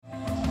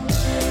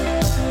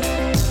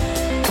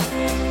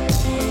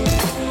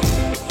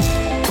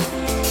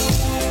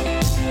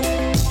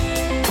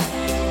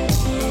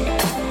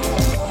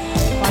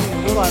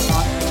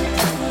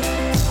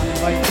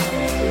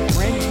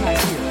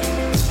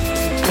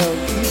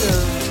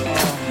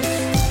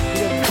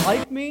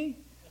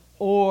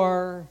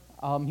or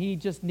he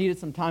just needed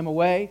some time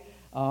away.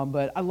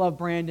 But I love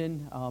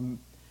Brandon. In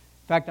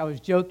fact, I was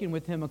joking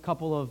with him a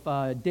couple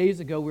of days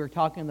ago. We were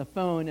talking on the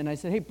phone, and I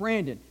said, hey,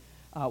 Brandon,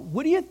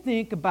 what do you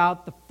think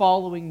about the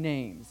following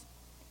names?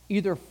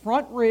 Either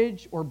Front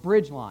Ridge or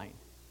Bridgeline.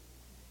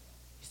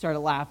 He started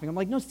laughing. I'm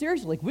like, no,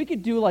 seriously, like we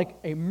could do like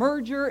a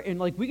merger, and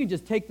like we could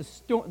just take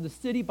the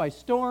city by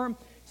storm.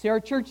 See,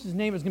 our church's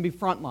name is going to be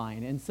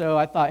Frontline. And so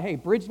I thought, hey,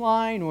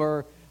 Bridgeline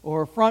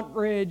or Front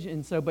Ridge.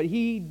 And so, but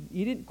he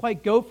didn't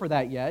quite go for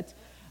that yet.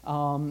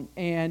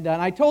 And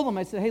I told him,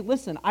 I said, hey,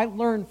 listen, I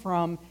learned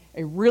from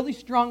a really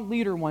strong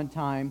leader one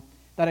time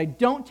that I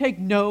don't take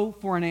no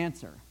for an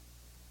answer.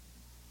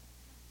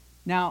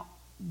 Now,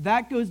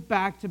 that goes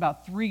back to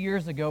about 3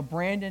 years ago.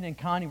 Brandon and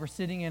Connie were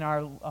sitting in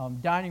our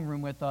dining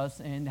room with us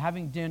and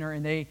having dinner,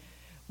 and they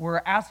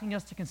were asking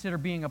us to consider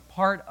being a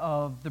part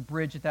of the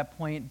bridge at that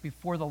point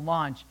before the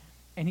launch.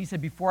 And he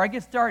said, before I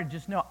get started,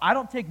 just know I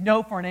don't take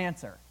no for an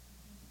answer.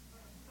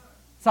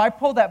 So I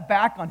pulled that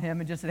back on him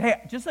and just said,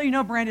 hey, just so you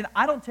know, Brandon,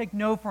 I don't take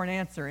no for an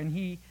answer. And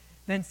he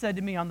then said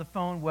to me on the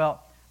phone,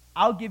 well,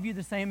 I'll give you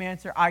the same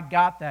answer I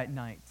got that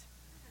night.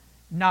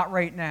 Not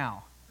right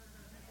now.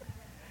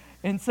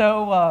 And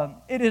so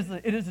it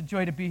is a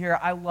joy to be here.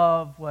 I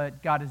love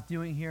what God is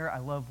doing here. I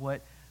love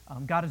what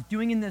God is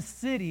doing in this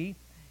city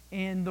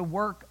in the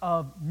work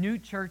of new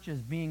churches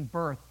being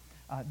birthed.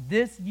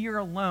 This year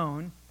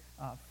alone,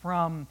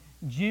 from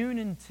June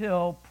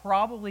until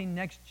probably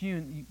next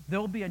June,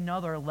 there'll be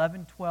another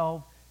 11,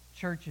 12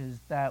 churches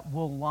that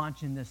will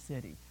launch in this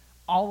city,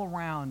 all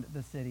around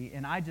the city.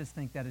 And I just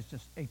think that is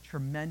just a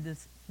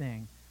tremendous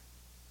thing.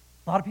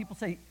 A lot of people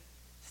say,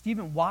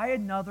 Stephen, why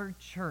another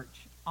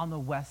church on the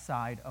west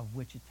side of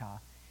Wichita?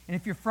 And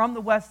if you're from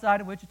the west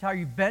side of Wichita, or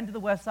you've been to the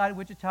west side of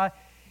Wichita,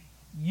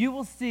 you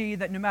will see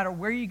that no matter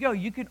where you go,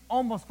 you can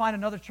almost find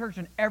another church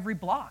in every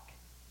block.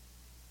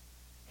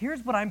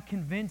 Here's what I'm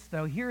convinced,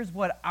 though. Here's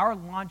what our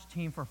launch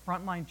team for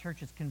Frontline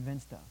Church is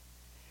convinced of.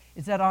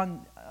 Is that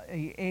on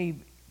a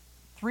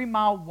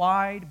 3-mile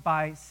wide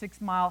by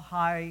 6-mile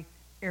high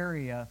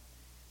area,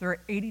 there are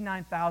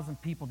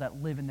 89,000 people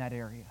that live in that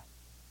area.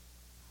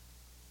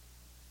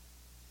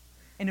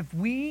 And if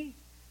we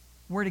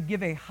were to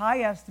give a high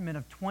estimate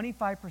of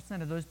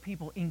 25% of those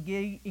people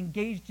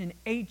engaged in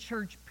a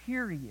church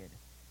period,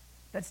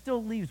 that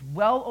still leaves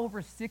well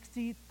over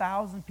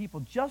 60,000 people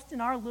just in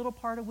our little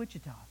part of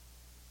Wichita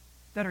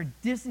that are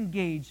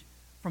disengaged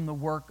from the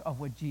work of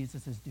what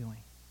Jesus is doing.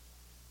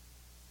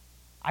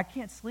 I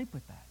can't sleep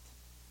with that.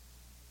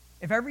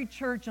 If every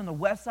church on the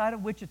west side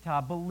of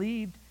Wichita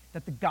believed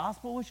that the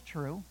gospel was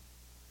true,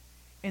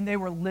 and they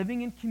were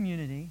living in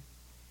community,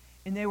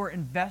 and they were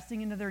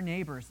investing into their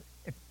neighbors,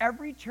 if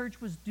every church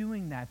was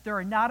doing that, there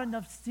are not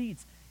enough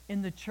seats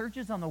in the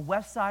churches on the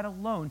west side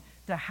alone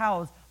to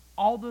house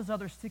all those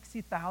other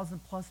 60,000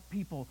 plus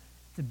people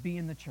to be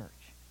in the church.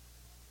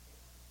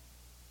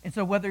 And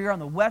so whether you're on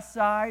the west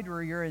side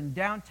or you're in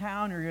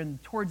downtown or you're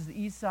towards the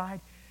east side,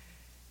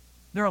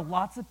 there are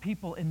lots of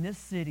people in this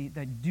city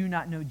that do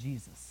not know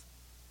Jesus.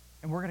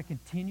 And we're going to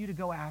continue to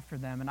go after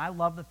them. And I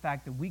love the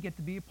fact that we get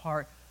to be a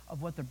part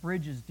of what the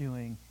Bridge is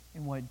doing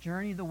and what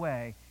Journey the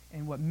Way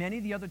and what many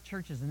of the other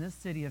churches in this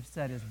city have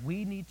said is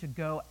we need to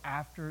go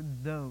after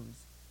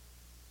those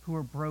who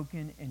are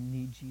broken and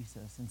need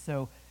Jesus. And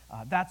so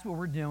that's what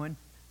we're doing.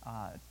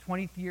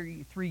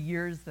 23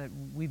 years that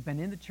we've been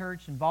in the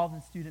church, involved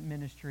in student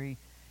ministry,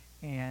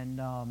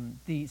 and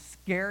the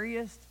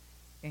scariest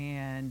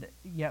and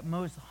yet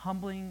most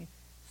humbling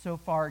so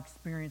far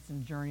experience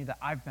and journey that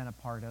I've been a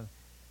part of,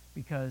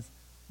 because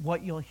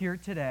what you'll hear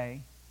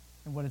today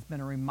and what has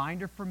been a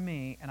reminder for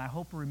me, and I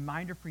hope a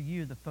reminder for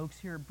you, the folks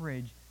here at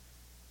Bridge,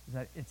 is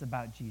that it's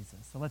about Jesus.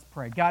 So let's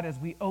pray. God, as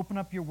we open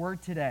up your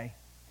word today,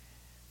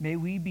 may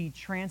we be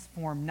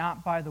transformed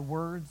not by the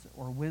words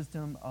or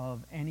wisdom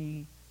of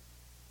any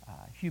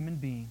human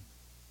being,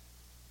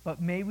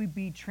 but may we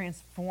be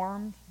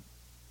transformed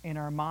in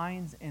our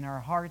minds, in our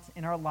hearts,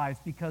 in our lives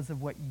because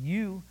of what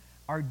you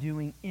are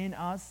doing in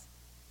us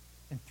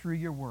and through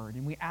your word.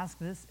 And we ask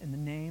this in the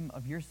name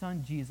of your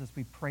Son, Jesus.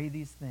 We pray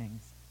these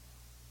things.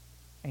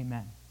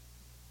 Amen.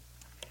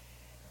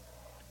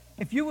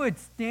 If you would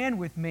stand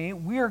with me,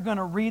 we are going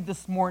to read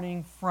this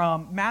morning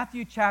from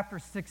Matthew chapter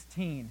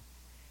 16.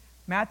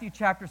 Matthew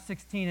chapter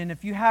 16. And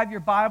if you have your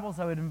Bibles,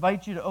 I would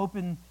invite you to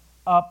open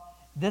up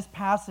this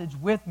passage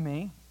with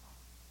me.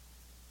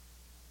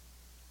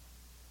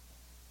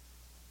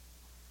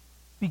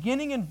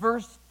 Beginning in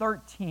verse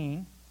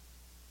 13,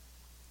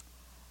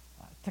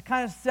 to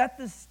kind of set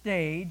the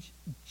stage,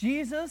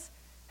 Jesus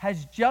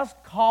has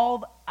just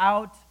called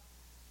out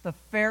the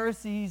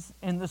Pharisees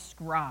and the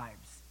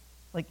scribes.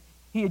 Like,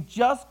 he had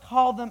just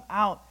called them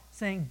out,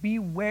 saying,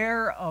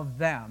 beware of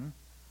them.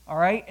 All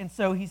right? And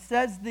so he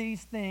says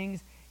these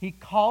things. He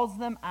calls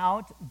them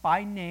out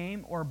by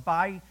name or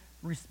by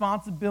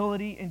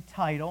responsibility and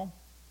title.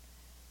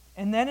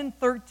 And then in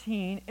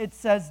 13, it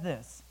says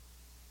this.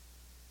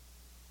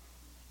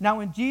 Now,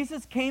 when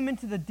Jesus came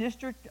into the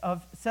district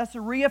of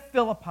Caesarea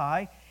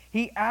Philippi,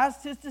 he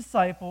asked his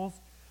disciples,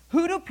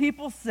 who do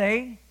people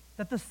say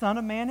that the Son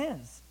of Man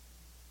is?"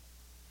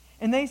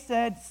 And they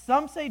said,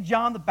 "Some say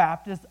John the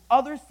Baptist,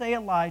 others say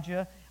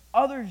Elijah,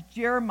 others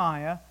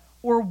Jeremiah,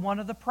 or one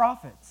of the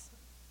prophets."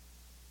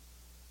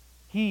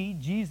 He,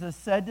 Jesus,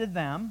 said to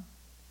them,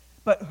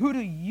 "But who do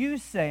you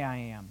say I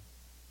am?"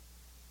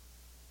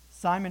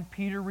 Simon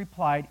Peter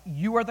replied,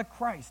 "You are the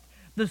Christ,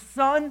 the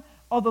Son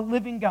of the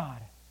living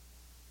God."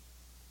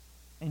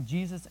 And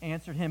Jesus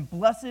answered him,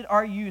 "Blessed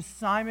are you,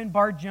 Simon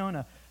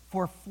Bar-Jonah,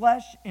 for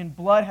flesh and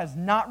blood has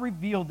not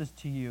revealed this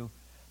to you,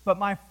 but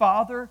my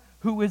Father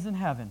who is in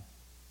heaven.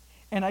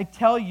 And I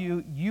tell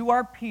you, you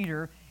are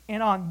Peter,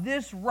 and on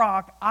this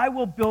rock I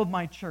will build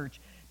my church.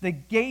 The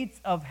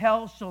gates of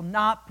hell shall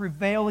not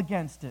prevail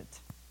against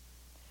it.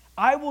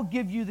 I will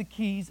give you the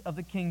keys of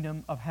the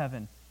kingdom of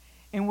heaven.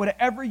 And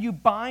whatever you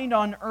bind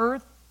on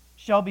earth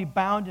shall be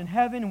bound in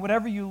heaven, and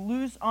whatever you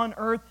loose on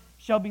earth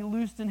shall be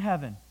loosed in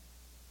heaven."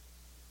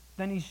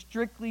 Then he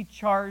strictly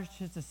charged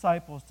his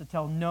disciples to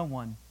tell no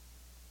one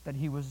that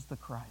he was the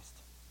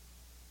Christ.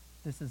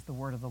 This is the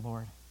word of the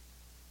Lord.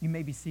 You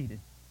may be seated.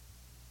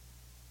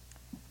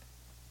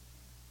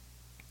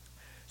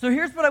 So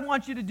here's what I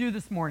want you to do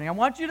this morning. I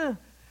want you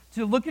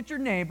to look at your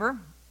neighbor,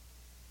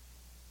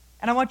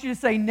 and I want you to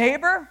say,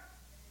 "Neighbor,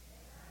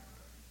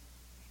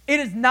 it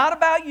is not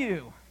about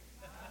you."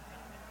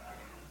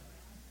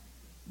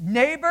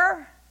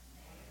 Neighbor,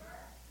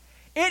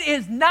 it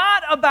is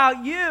not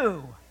about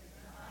you.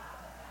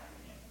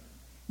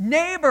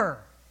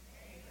 Neighbor,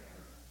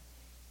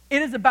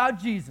 it is about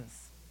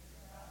Jesus.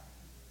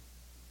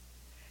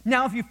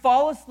 Now, if you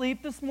fall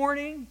asleep this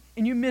morning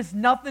and you miss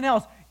nothing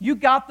else, you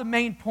got the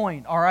main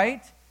point, all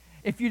right?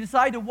 If you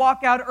decide to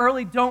walk out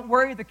early, don't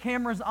worry, the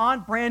camera's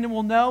on. Brandon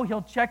will know.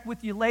 He'll check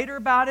with you later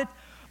about it.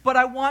 But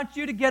I want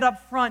you to get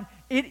up front.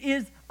 It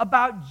is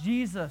about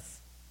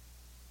Jesus.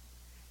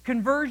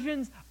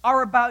 Conversions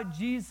are about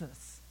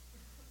Jesus.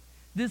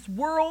 This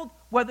world,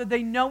 whether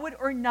they know it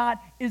or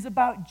not, is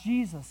about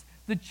Jesus.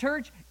 The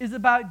church is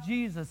about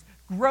Jesus.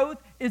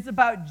 Growth is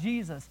about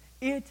Jesus.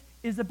 It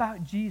is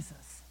about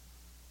Jesus.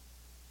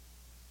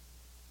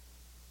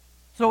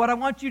 So what I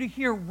want you to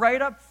hear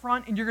right up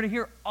front, and you're going to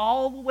hear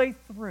all the way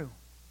through,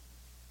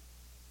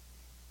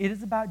 it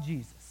is about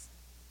Jesus.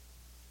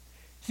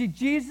 See,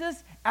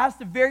 Jesus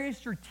asked a very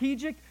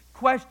strategic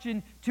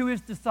question to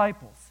his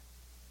disciples.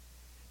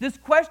 This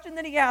question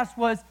that he asked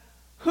was,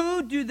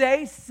 "Who do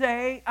they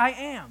say I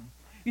am?"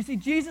 You see,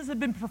 Jesus had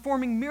been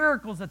performing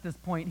miracles at this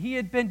point. He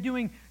had been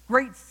doing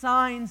great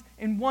signs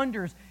and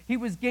wonders. He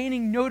was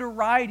gaining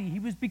notoriety. He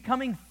was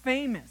becoming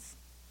famous.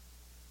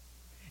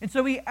 And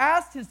so he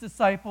asked his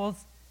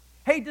disciples,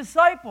 "Hey,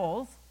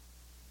 disciples,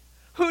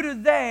 who do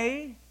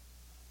they,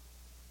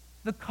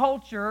 the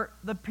culture,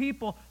 the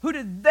people, who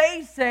do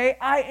they say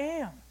I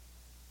am?"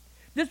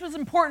 This was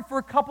important for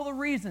a couple of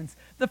reasons.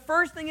 The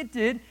first thing it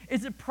did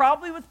is it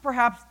probably was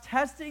perhaps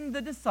testing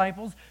the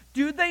disciples.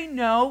 Do they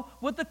know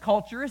what the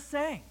culture is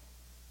saying?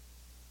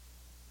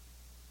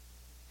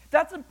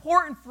 That's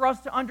important for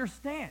us to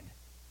understand,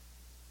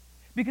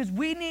 because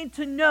we need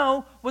to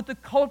know what the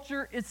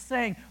culture is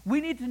saying.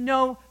 We need to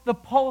know the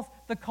pulse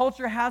the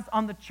culture has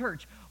on the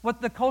church,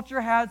 what the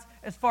culture has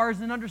as far as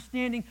an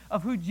understanding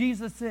of who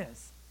Jesus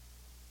is.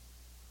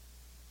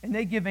 And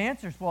they give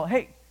answers. Well,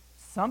 hey,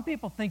 some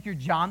people think you're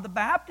John the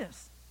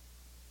Baptist.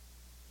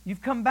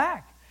 You've come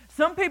back.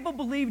 Some people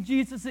believe,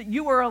 Jesus, that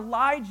you are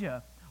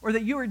Elijah or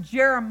that you are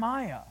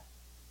Jeremiah.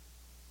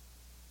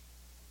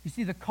 You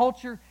see, the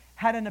culture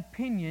had an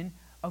opinion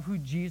of who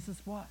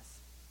Jesus was.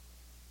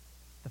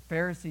 The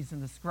Pharisees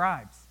and the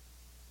scribes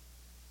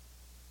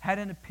had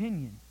an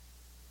opinion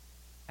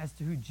as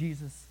to who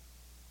Jesus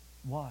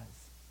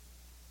was.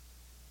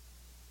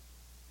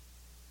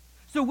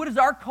 So what does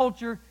our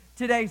culture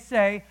today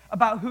say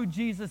about who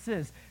Jesus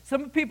is?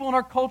 Some people in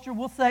our culture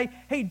will say,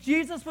 "Hey,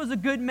 Jesus was a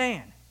good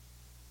man."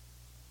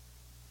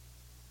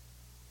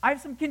 I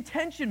have some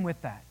contention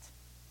with that.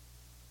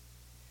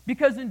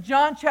 Because in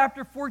John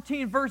chapter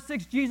 14, verse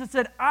 6, Jesus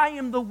said, "I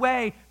am the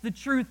way, the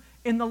truth,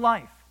 and the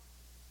life."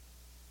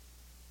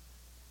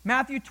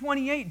 Matthew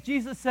 28,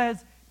 Jesus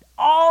says,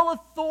 "All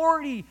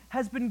authority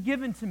has been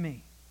given to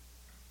me."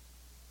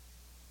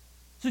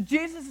 So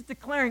Jesus is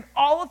declaring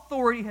all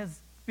authority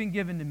has been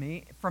given to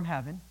me from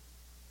heaven,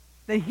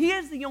 that he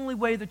is the only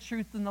way, the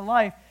truth, and the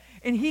life,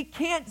 and he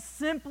can't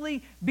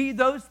simply be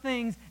those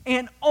things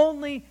and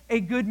only a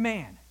good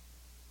man.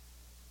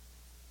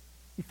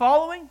 You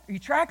following? Are you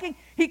tracking?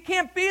 He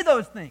can't be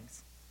those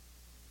things.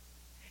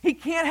 He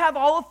can't have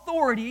all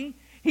authority.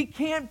 He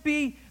can't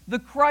be the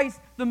Christ,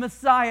 the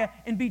Messiah,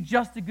 and be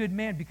just a good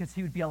man, because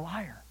he would be a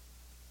liar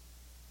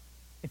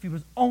if he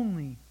was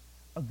only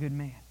a good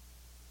man.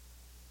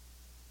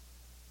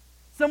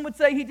 Some would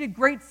say he did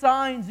great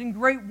signs and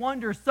great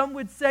wonders. Some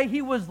would say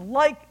he was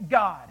like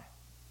God.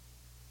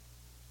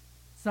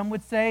 Some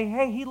would say,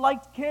 hey, he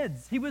liked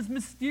kids. He was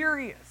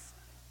mysterious.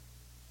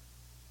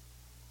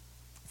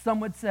 Some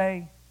would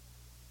say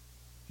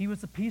he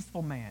was a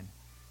peaceful man.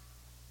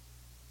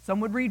 Some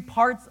would read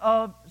parts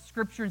of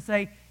Scripture and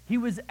say he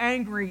was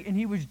angry and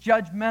he was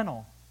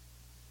judgmental.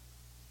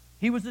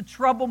 He was a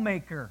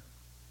troublemaker.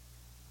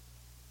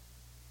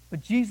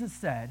 But Jesus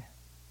said,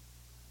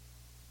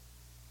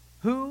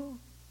 "Who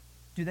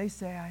do they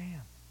say I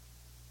am?"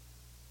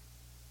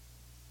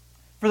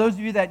 For those of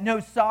you that know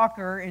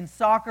soccer and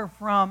soccer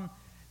from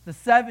the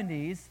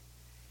 70s,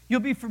 you'll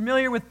be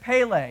familiar with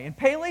Pele. And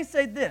Pele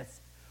said this: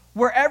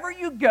 wherever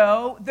you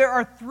go, there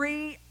are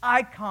three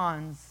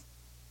icons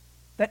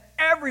that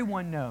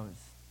everyone knows: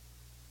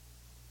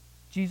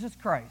 Jesus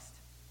Christ,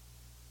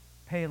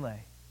 Pele,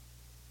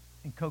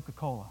 and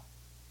Coca-Cola.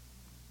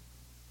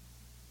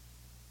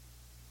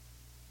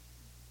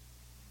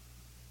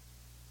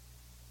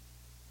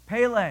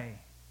 Pele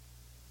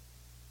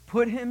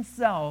put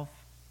himself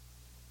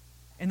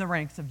in the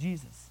ranks of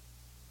Jesus.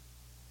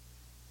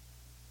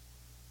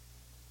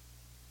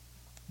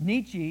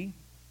 Nietzsche,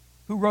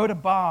 who wrote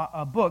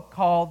a book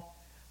called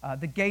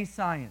The Gay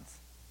Science,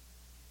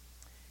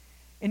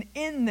 and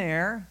in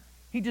there,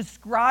 he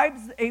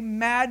describes a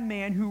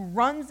madman who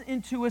runs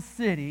into a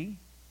city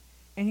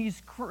and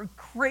he's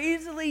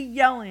crazily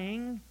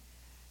yelling,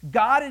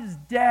 "God is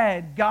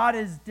dead, God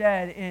is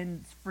dead."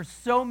 And for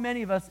so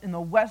many of us in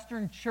the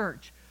Western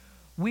church,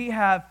 we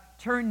have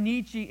turned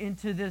Nietzsche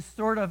into this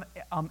sort of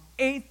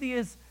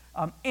atheist,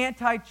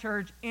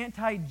 anti-church,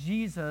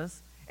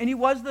 anti-Jesus. And he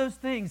was those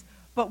things.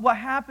 But what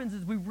happens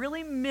is we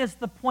really miss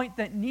the point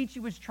that Nietzsche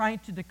was trying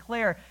to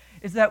declare,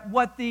 is that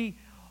what the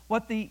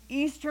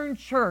Eastern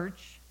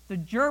church, the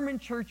German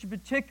church in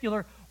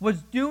particular,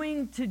 was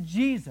doing to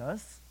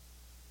Jesus,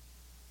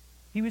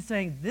 he was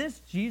saying, this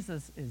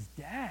Jesus is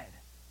dead.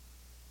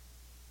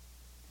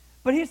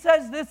 But he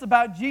says this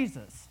about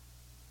Jesus: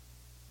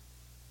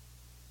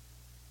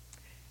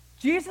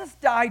 Jesus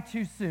died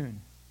too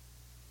soon.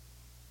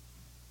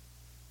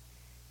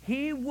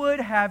 He would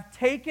have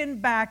taken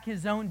back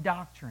his own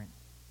doctrine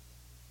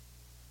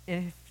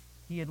if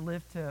he had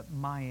lived to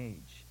my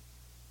age.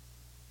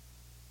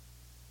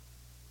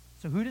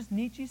 So who does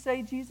Nietzsche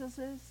say Jesus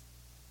is?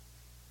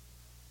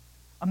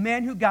 A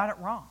man who got it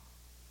wrong.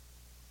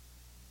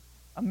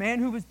 A man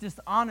who was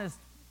dishonest.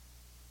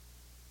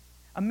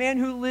 A man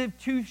who lived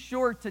too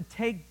short to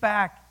take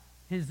back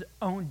his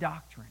own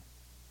doctrine.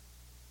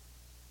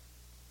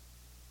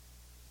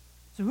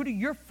 So who do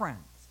your friends,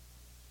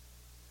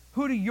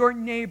 who do your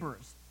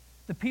neighbors,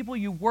 the people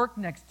you work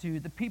next to,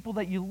 the people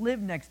that you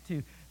live next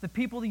to, the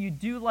people that you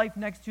do life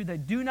next to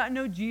that do not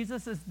know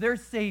Jesus as their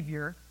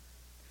Savior,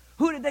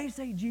 who do they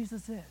say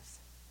Jesus is?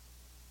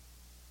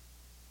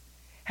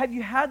 Have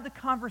you had the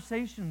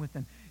conversation with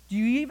them? Do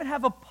you even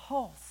have a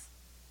pulse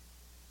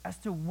as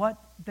to what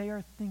they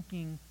are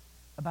thinking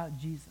about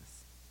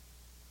Jesus?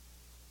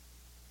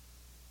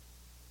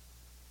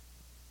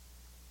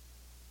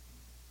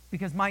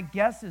 Because my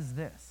guess is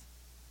this,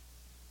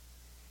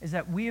 is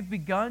that we have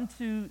begun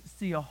to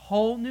see a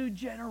whole new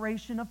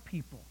generation of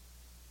people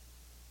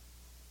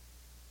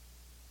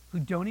who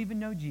don't even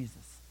know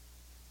Jesus.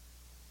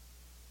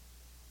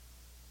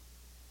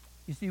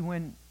 You see,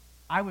 when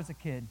I was a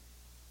kid,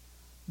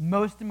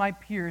 most of my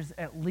peers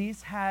at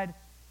least had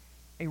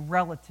a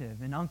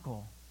relative, an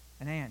uncle,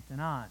 an aunt, an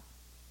aunt,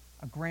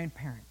 a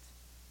grandparent,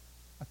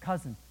 a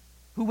cousin,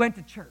 who went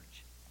to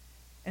church.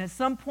 And at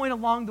some point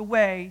along the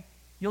way,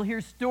 you'll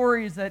hear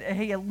stories that,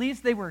 hey, at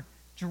least they were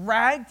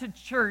dragged to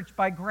church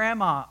by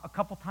grandma a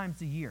couple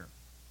times a year.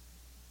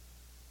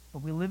 But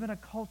we live in a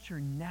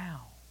culture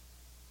now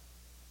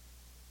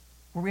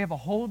where we have a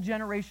whole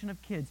generation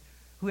of kids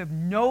who have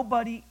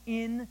nobody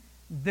in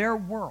their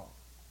world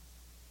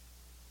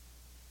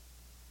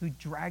who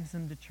drags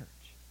them to church,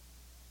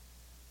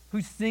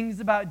 who sings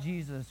about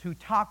Jesus, who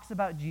talks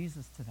about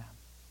Jesus to them.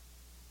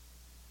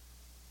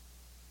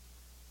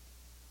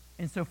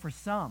 And so for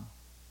some,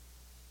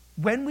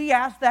 when we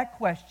ask that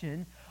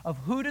question of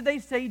who do they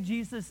say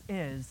Jesus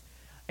is,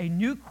 a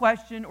new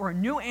question or a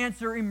new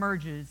answer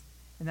emerges,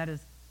 and that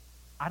is,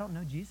 I don't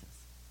know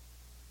Jesus.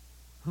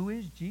 Who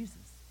is Jesus?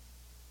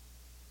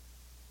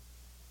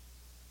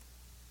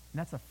 And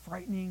that's a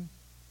frightening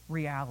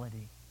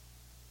reality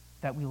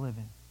that we live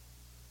in.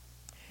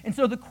 And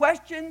so the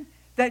question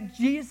that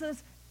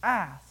Jesus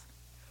asked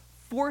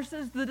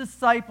forces the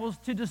disciples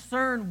to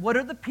discern what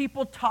are the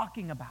people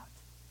talking about.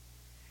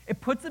 It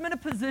puts them in a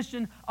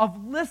position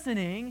of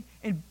listening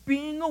and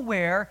being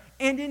aware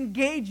and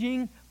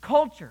engaging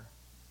culture.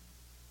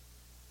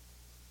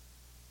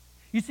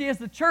 You see, as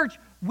the church,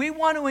 we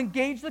want to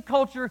engage the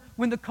culture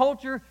when the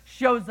culture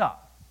shows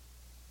up.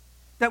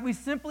 That we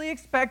simply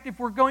expect, if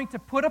we're going to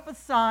put up a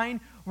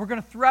sign, we're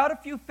going to throw out a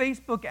few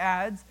Facebook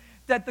ads,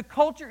 that the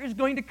culture is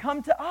going to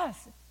come to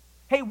us.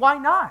 Hey, why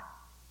not?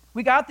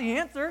 We got the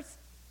answers.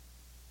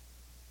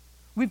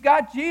 We've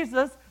got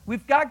Jesus.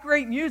 We've got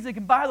great music.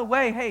 And by the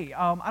way, hey,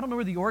 I don't know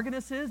where the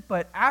organist is,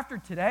 but after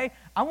today,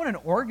 I want an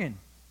organ.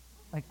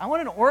 I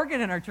want an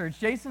organ in our church.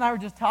 Jason and I were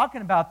just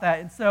talking about that.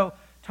 And so,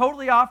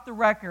 totally off the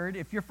record,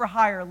 if you're for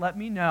hire, let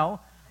me know.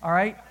 All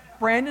right?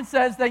 Brandon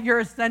says that you're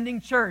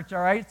ascending church.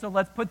 All right? So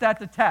let's put that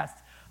to test.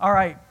 All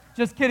right.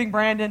 Just kidding,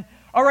 Brandon.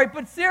 All right,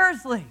 but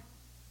seriously,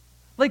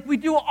 we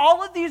do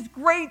all of these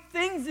great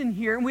things in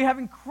here, and we have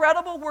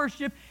incredible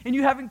worship, and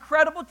you have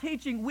incredible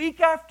teaching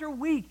week after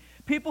week.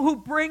 people who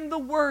bring the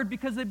word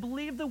because they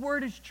believe the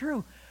word is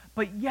true.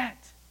 But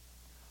yet,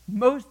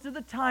 most of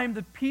the time,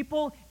 the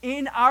people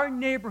in our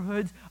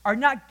neighborhoods are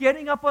not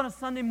getting up on a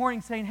Sunday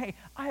morning saying, hey,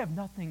 I have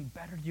nothing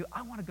better to do.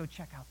 I want to go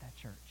check out that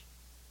church.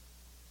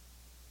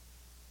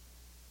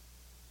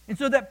 And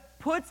so that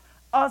puts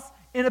us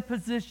in a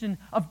position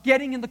of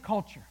getting in the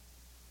culture.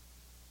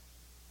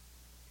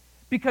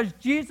 Because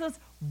Jesus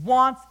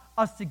wants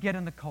us to get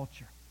in the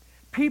culture.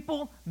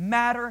 People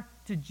matter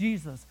to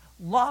Jesus.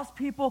 Lost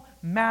people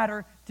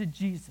matter to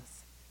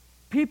Jesus.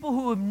 People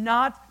who have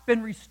not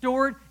been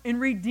restored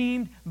and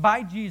redeemed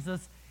by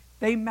Jesus,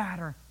 they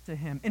matter to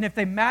him. And if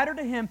they matter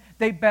to him,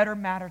 they better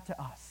matter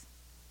to us.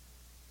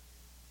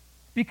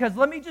 Because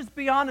let me just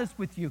be honest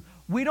with you,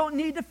 we don't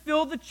need to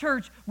fill the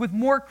church with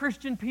more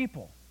Christian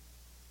people.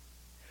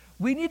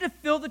 We need to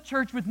fill the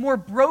church with more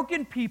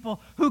broken people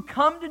who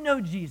come to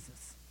know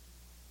Jesus.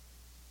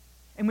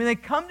 And when they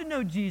come to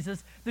know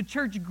Jesus, the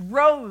church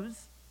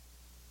grows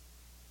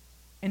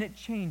and it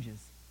changes.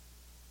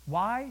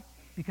 Why?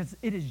 Because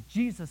it is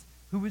Jesus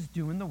who is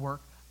doing the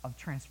work of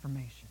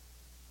transformation.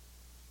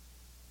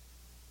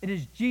 It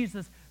is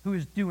Jesus who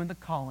is doing the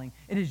calling.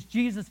 It is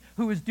Jesus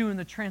who is doing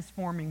the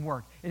transforming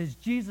work. It is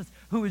Jesus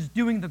who is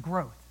doing the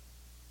growth.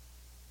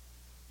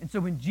 And so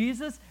when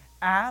Jesus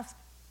asked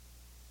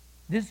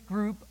this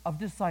group of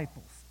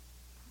disciples,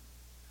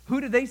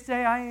 who do they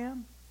say I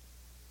am?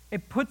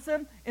 It puts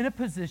them in a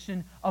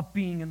position of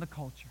being in the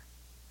culture.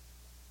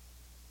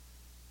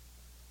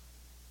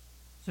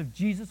 So if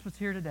Jesus was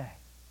here today,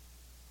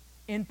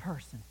 in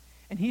person,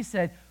 and he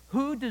said,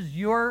 who does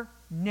your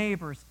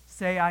neighbors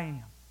say I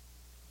am?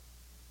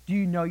 Do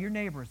you know your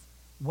neighbors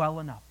well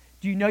enough?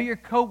 Do you know your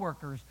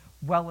coworkers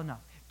well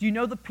enough? Do you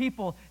know the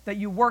people that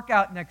you work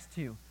out next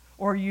to,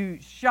 or you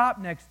shop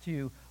next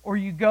to, or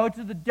you go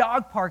to the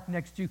dog park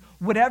next to?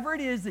 Whatever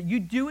it is that you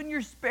do in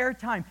your spare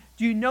time,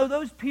 do you know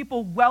those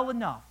people well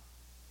enough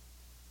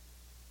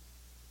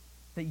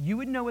that you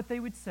would know what they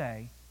would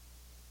say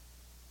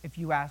if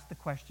you asked the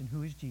question,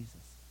 who is Jesus?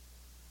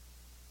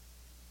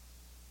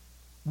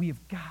 We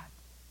have got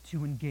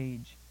to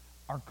engage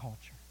our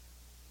culture.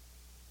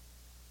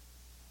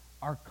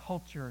 Our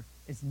culture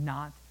is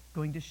not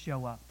going to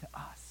show up to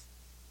us.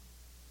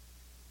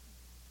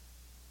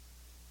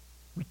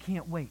 We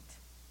can't wait.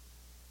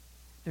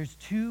 There's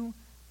too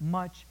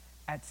much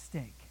at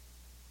stake.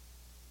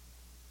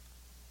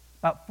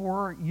 About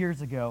 4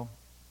 years ago,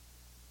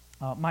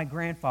 my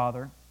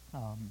grandfather,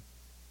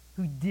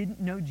 who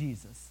didn't know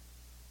Jesus,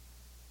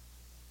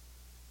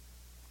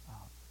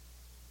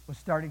 was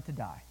starting to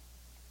die.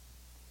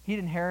 He'd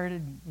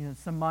inherited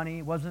some money.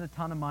 It wasn't a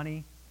ton of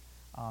money.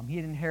 He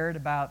had inherited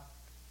about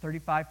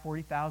 $35,000,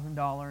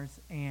 $40,000,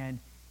 and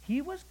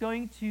he was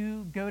going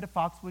to go to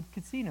Foxwood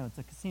Casino. It's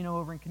a casino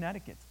over in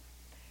Connecticut.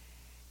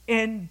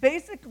 And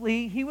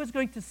basically, he was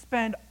going to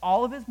spend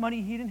all of his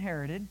money he'd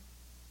inherited,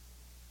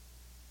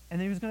 and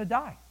then he was going to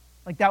die.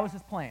 Like, that was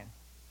his plan.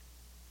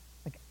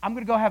 Like, I'm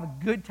going to go have a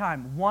good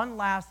time. One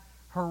last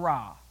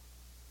hurrah.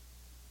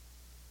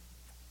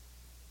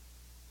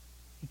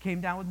 He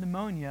came down with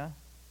pneumonia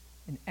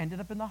and ended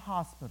up in the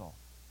hospital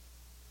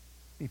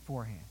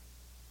beforehand.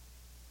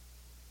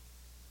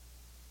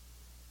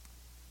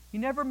 He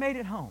never made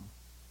it home.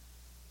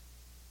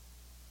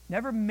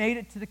 Never made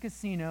it to the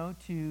casino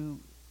to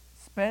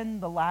spend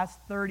the last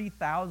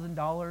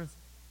 $30,000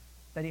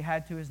 that he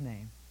had to his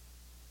name.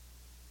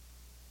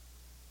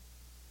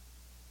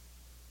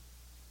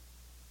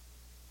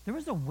 There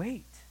was a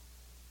weight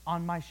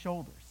on my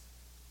shoulders.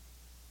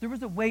 There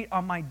was a weight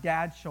on my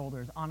dad's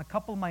shoulders, on a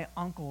couple of my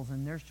uncles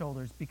and their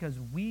shoulders, because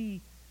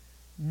we,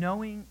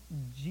 knowing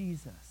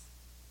Jesus,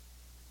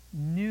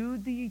 knew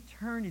the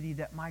eternity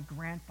that my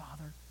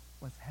grandfather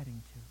was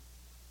heading to.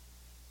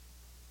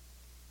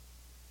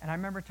 And I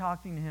remember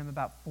talking to him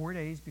about 4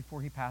 days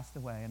before he passed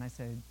away, and I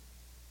said,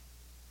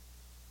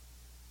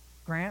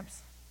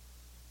 Gramps,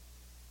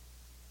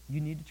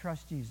 you need to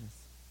trust Jesus.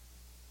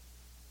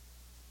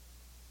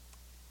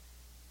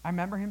 I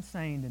remember him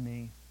saying to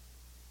me,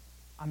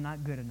 I'm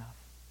not good enough.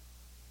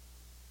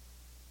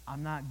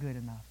 I'm not good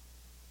enough.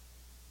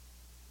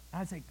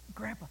 I'd say,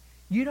 Grandpa,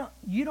 you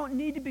don't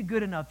need to be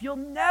good enough. You'll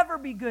never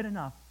be good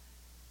enough.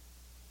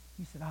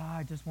 He said,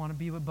 I just want to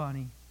be with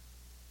Bunny.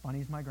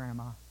 Bunny's my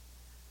grandma.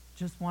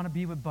 Just want to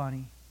be with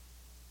Bunny.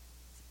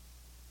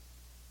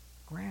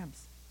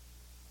 Gramps,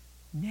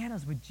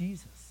 Nana's with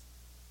Jesus.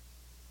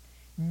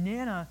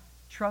 Nana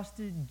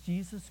trusted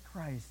Jesus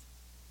Christ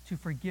to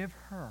forgive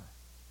her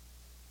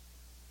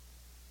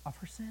of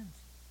her sins.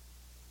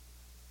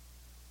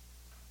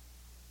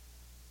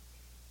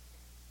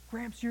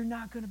 Gramps, you're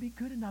not going to be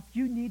good enough.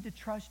 You need to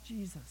trust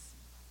Jesus.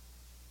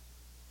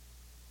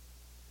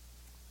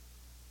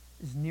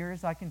 As near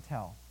as I can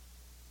tell,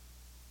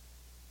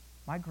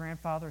 my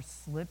grandfather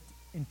slipped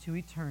into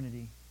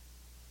eternity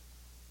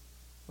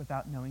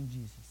without knowing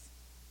Jesus.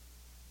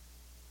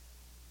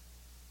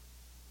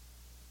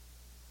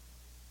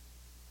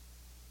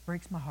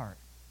 Breaks my heart.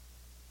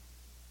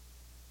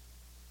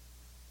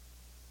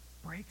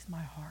 Breaks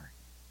my heart.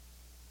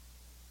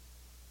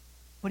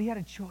 But he had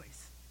a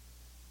choice.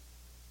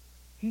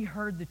 He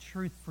heard the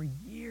truth for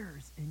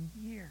years and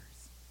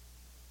years.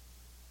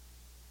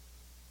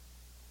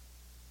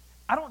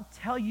 I don't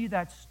tell you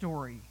that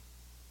story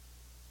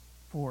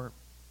for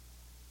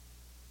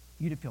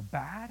you to feel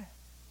bad.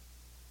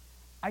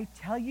 I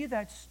tell you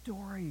that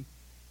story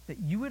that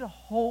you would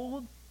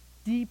hold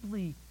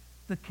deeply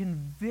the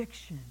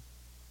conviction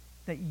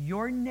that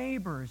your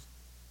neighbors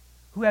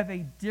who have a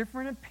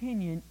different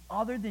opinion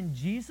other than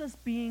Jesus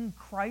being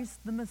Christ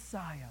the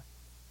Messiah,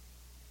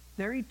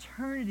 their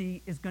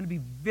eternity is going to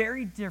be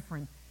very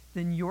different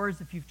than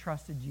yours if you've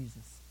trusted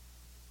Jesus.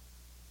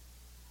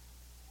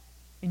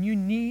 And you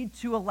need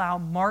to allow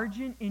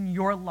margin in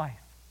your life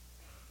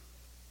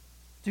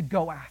to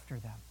go after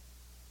them.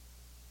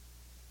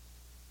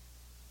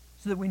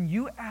 So that when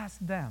you ask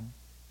them,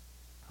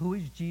 who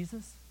is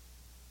Jesus?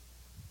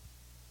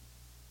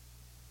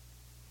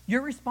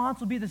 Your response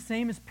will be the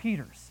same as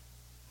Peter's.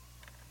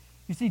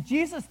 You see,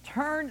 Jesus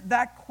turned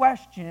that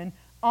question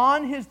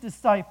on his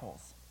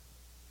disciples.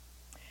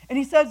 And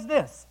he says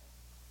this,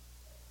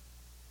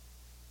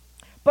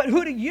 "But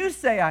who do you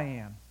say I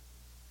am?"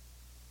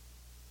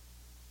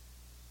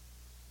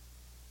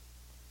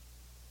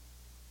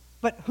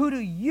 But who do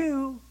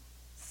you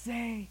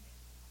say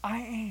I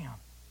am?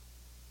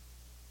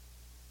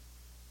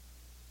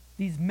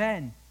 These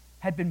men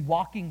had been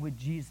walking with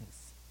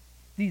Jesus.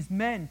 These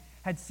men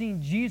had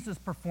seen Jesus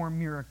perform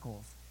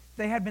miracles.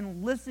 They had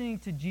been listening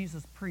to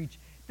Jesus preach.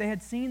 They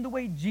had seen the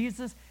way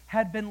Jesus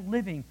had been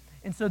living.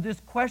 And so this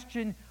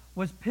question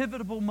was a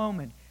pivotal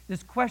moment.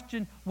 This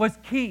question was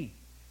key.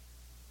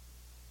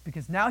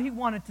 Because now he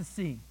wanted to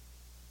see,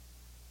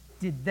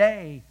 did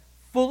they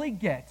fully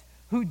get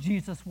who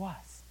Jesus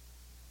was?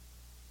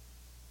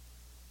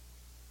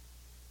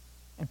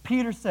 And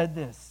Peter said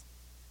this,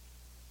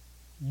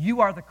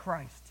 "You are the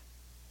Christ,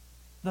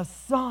 the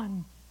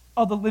Son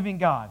of the living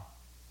God."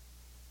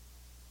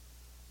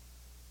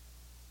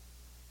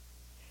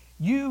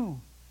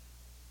 You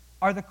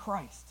are the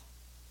Christ.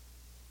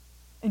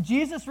 And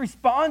Jesus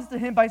responds to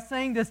him by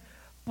saying this,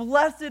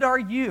 "Blessed are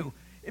you."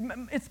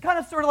 It's kind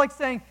of sort of like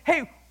saying,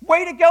 "Hey,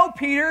 way to go,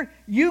 Peter.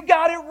 You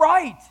got it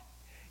right.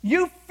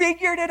 You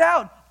figured it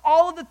out.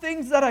 All of the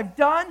things that I've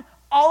done,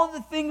 all of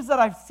the things that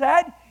I've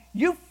said,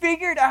 you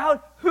figured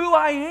out who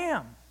I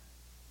am."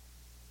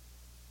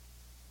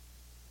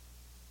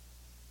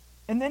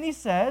 And then he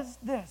says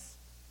this,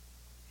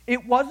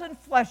 "It wasn't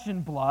flesh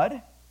and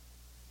blood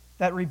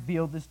that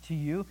revealed this to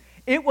you.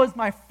 It was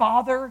my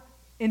Father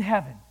in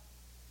heaven."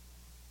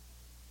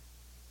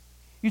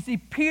 You see,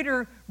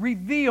 Peter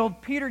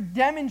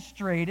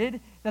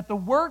demonstrated that the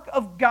work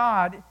of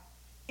God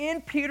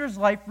in Peter's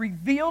life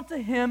revealed to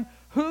him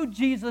who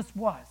Jesus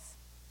was.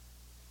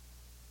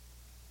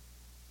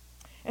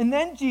 And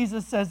then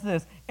Jesus says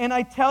this, "And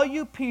I tell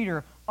you,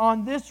 Peter,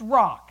 on this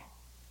rock,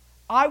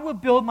 I will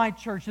build my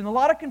church." And a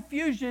lot of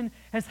confusion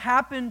has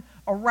happened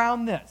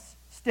around this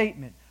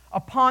statement,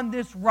 upon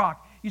this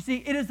rock. You see,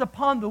 it is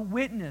upon the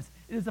witness,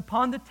 it is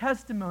upon the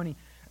testimony,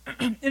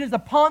 it is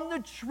upon the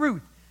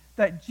truth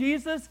that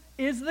Jesus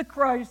is the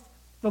Christ,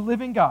 the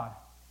living God.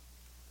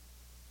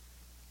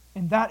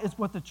 And that is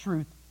what the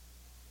truth,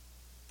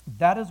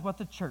 that is what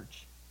the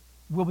church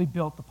will be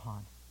built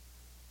upon.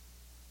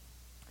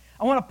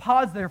 I want to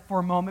pause there for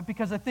a moment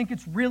because I think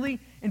it's really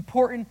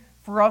important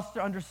for us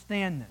to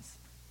understand this.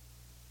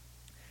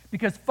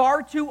 Because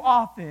far too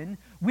often,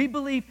 we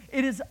believe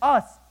it is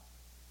us.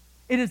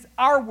 It is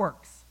our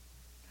works.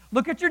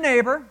 Look at your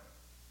neighbor.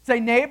 Say,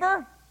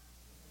 "Neighbor,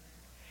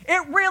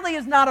 it really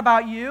is not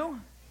about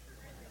you."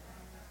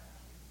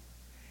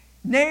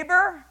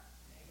 Neighbor,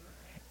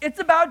 it's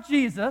about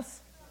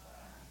Jesus.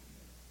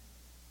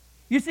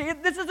 You see,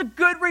 this is a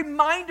good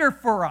reminder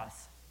for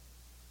us.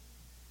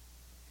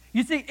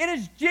 You see, it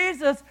is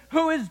Jesus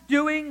who is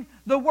doing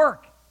the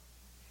work.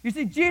 You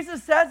see,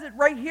 Jesus says it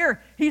right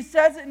here. He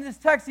says it in this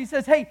text. He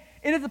says, "Hey,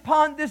 it is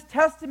upon this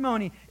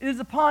testimony. It is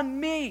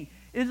upon me.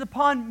 It is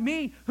upon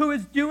me who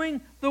is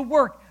doing the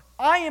work.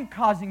 I am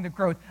causing the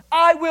growth.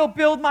 I will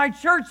build my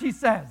church," he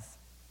says.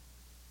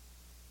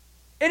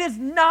 It is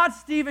not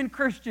Stephen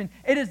Christian.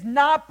 It is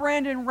not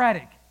Brandon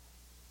Reddick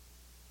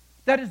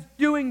that is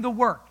doing the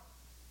work.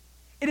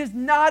 It is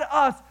not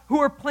us who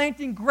are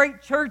planting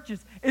great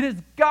churches. It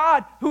is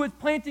God who is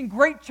planting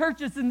great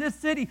churches in this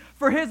city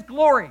for His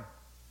glory.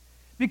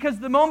 Because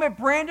the moment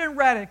Brandon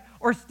Reddick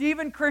or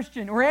Stephen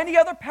Christian or any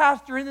other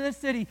pastor in this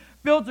city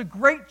builds a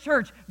great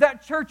church,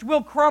 that church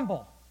will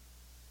crumble.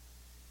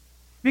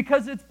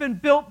 Because it's been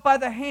built by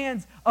the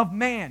hands of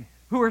man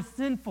who are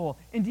sinful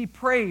and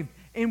depraved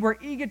and we're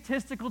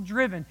egotistical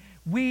driven.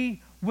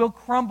 We will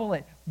crumble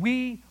it.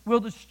 We will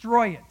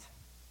destroy it.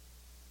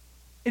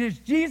 It is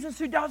Jesus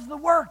who does the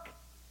work.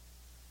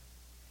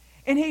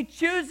 And He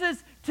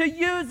chooses to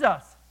use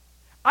us.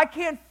 I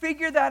can't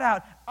figure that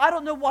out. I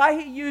don't know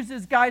why He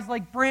uses guys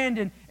like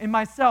Brandon and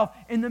myself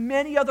and the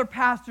many other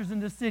pastors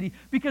in this city,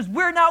 because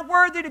we're not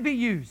worthy to be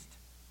used.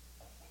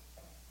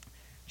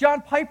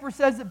 John Piper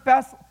says it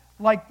best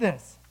like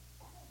this.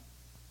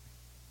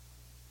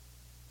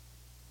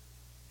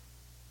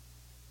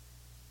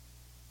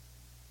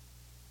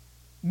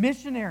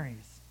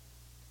 Missionaries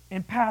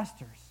and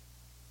pastors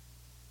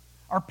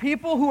are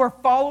people who are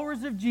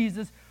followers of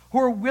Jesus, who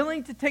are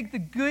willing to take the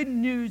good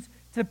news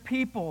to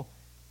people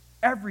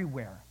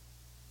everywhere.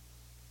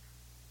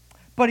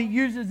 But he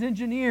uses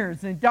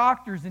engineers and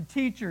doctors and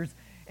teachers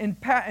and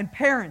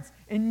parents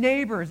and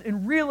neighbors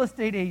and real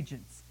estate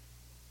agents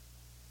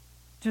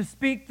to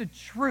speak the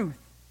truth.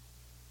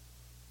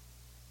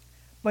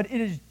 But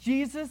it is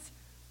Jesus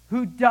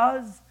who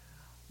does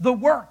the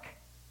work.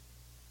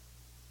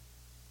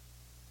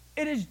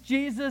 It is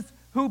Jesus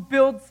who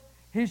builds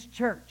his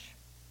church.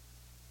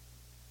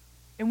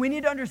 And we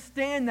need to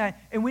understand that,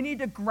 and we need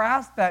to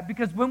grasp that,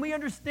 because when we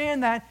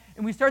understand that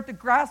and we start to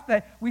grasp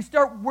that, we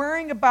stop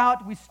worrying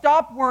about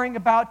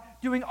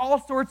doing all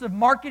sorts of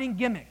marketing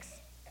gimmicks.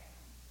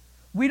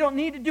 We don't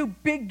need to do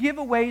big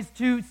giveaways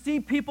to see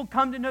people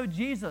come to know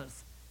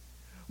Jesus.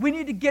 We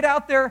need to get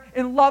out there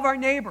and love our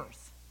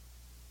neighbors.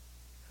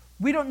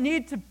 We don't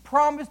need to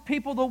promise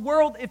people the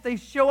world if they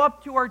show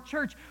up to our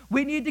church.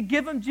 We need to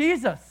give them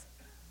Jesus.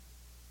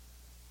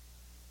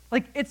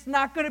 Like, it's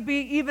not going to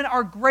be even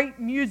our great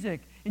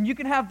music. And you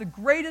can have the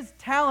greatest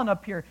talent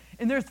up here.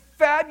 And there's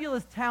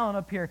fabulous talent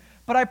up here.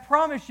 But I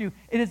promise you,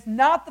 it is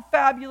not the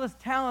fabulous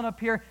talent up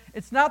here.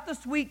 It's not the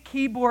sweet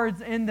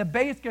keyboards and the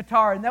bass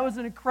guitar. And that was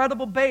an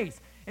incredible bass.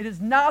 It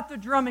is not the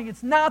drumming.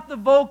 It's not the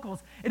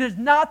vocals. It is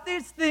not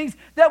these things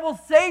that will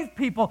save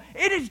people.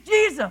 It is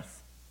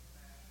Jesus.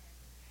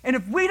 And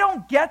if we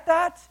don't get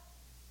that,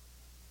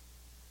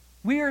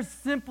 we are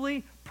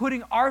simply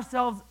putting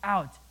ourselves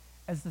out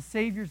as the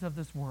saviors of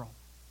this world.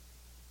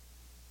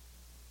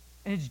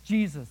 And it's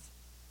Jesus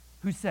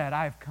who said,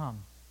 I have come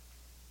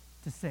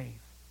to save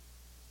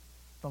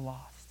the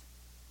lost.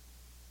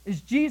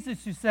 It's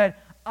Jesus who said,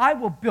 I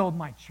will build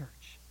my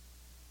church.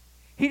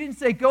 He didn't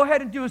say, go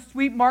ahead and do a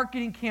sweet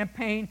marketing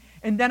campaign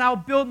and then I'll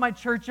build my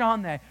church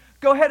on that.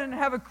 Go ahead and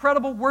have a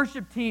credible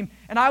worship team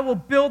and I will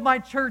build my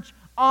church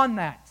on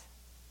that.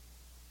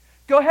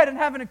 Go ahead and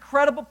have an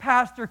incredible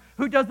pastor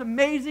who does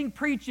amazing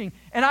preaching,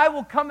 and I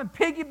will come and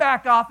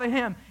piggyback off of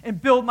him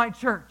and build my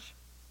church.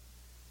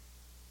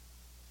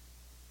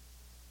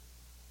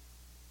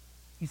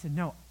 He said,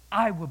 no,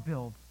 I will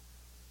build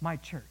my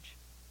church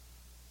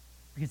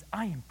because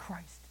I am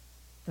Christ,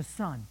 the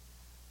Son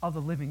of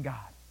the living God.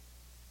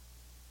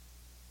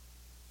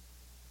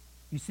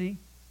 You see?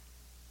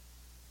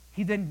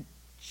 He then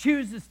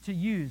chooses to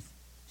use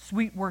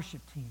sweet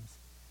worship teams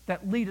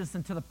that lead us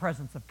into the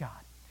presence of God.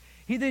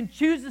 He then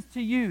chooses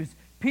to use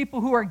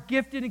people who are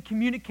gifted in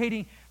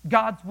communicating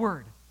God's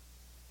word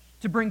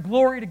to bring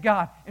glory to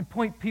God and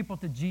point people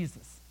to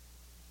Jesus.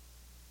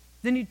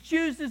 Then he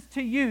chooses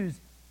to use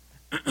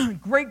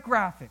great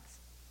graphics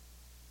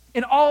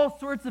and all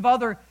sorts of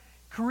other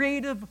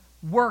creative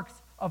works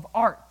of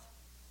art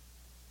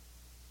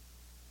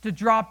to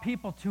draw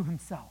people to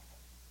himself.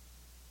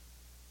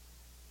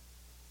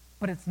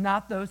 But it's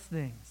not those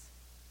things.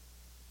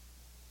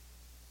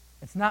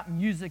 It's not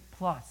music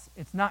plus.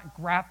 It's not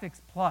graphics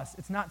plus.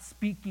 It's not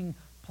speaking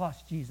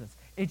plus Jesus.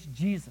 It's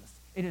Jesus.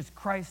 It is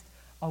Christ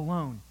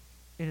alone.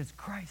 It is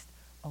Christ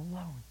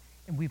alone.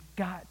 And we've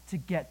got to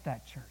get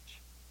that,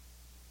 church.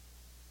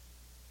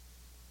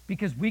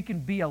 Because we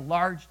can be a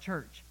large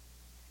church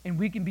and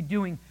we can be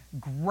doing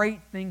great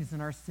things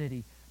in our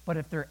city, but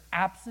if they're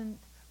absent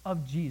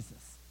of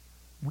Jesus,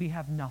 we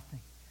have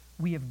nothing.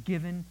 We have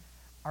given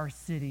our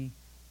city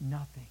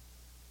nothing.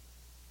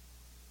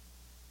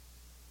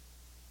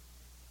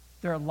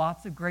 There are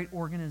lots of great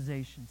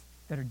organizations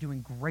that are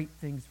doing great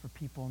things for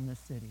people in this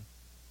city.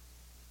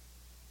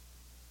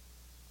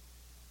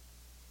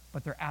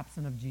 But they're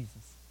absent of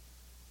Jesus.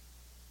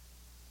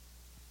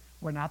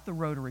 We're not the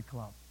Rotary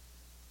Club.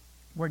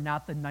 We're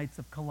not the Knights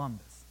of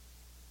Columbus.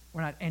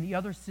 We're not any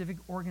other civic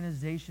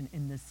organization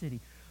in this city.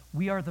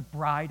 We are the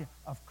bride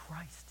of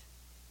Christ.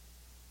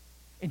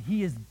 And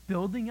he is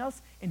building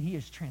us and he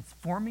is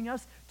transforming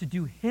us to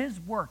do his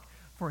work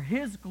for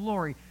his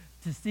glory,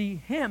 to see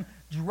him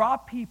draw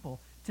people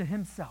to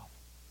himself.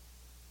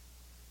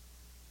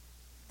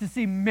 To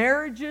see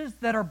marriages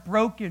that are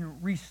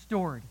broken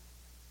restored.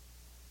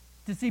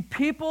 To see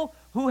people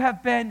who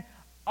have been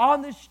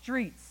on the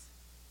streets,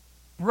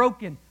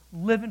 broken,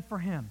 living for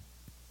him.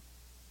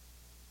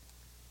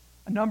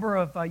 A number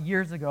of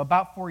years ago,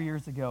 about 4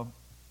 years ago,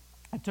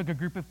 I took a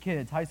group of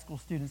kids, high school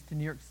students, to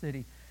New York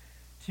City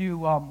to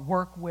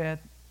work with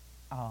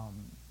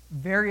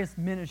various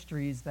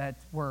ministries that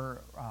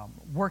were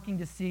working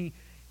to see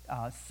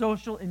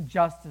social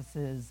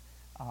injustices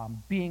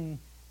being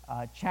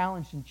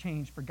challenged and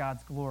changed for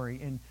God's glory.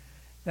 And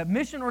the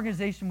mission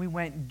organization we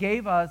went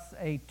gave us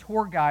a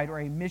tour guide or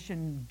a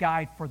mission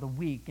guide for the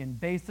week. And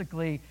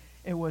basically,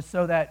 it was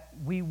so that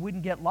we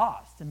wouldn't get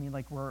lost. I mean,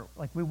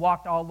 we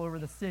walked all over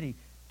the city,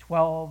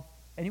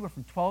 anywhere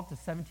from 12 to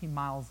 17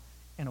 miles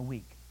in a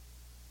week.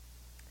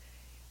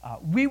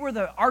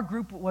 Our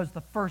group was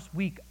the first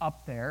week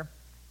up there,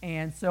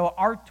 and so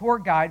our tour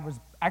guide was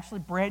actually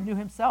brand new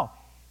himself.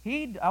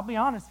 I'll be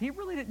honest, he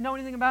really didn't know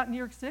anything about New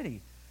York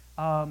City.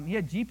 He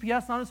had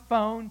GPS on his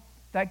phone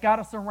that got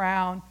us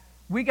around.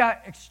 We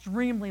got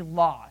extremely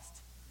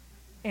lost.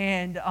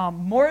 And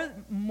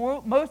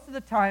most of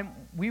the time,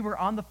 we were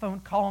on the phone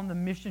calling the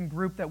mission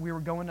group that we were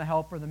going to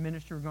help or the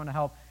ministry we were going to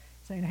help,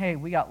 saying, hey,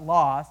 we got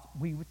lost.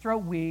 We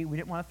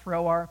didn't want to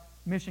throw our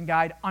mission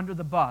guide under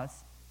the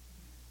bus.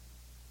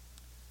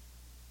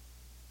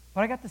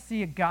 But I got to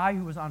see a guy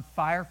who was on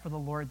fire for the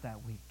Lord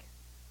that week.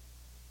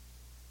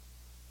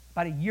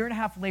 About a year and a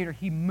half later,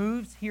 he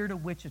moves here to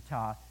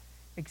Wichita,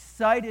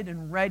 excited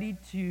and ready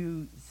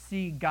to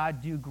see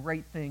God do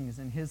great things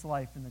in his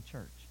life in the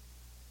church.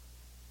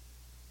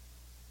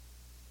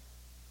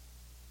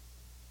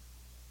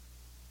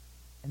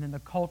 And then the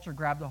culture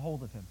grabbed a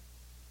hold of him.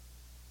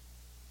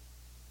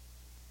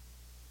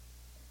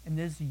 And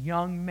this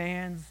young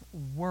man's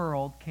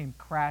world came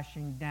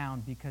crashing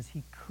down because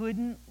he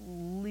couldn't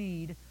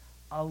lead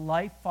a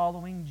life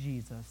following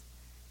Jesus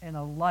and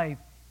a life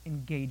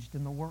engaged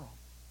in the world.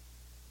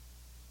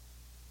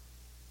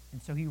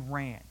 And so he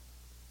ran.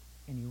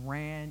 And he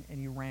ran and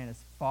he ran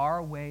as far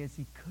away as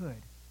he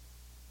could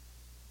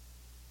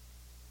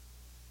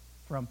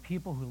from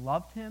people who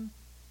loved him,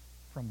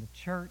 from the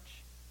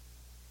church,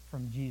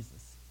 from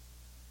Jesus.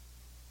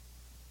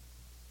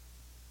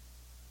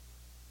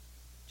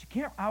 But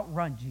you can't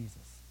outrun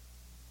Jesus.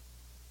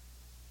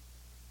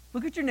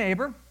 Look at your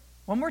neighbor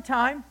one more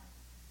time.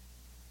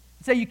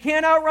 Say, you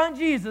can't outrun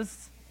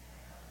Jesus.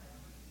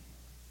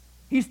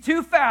 He's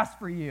too fast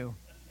for you.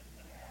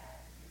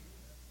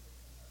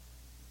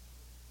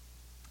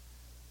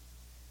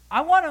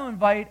 I want to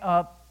invite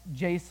up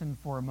Jason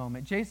for a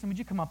moment. Jason, would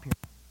you come up here?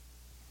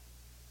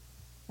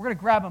 We're going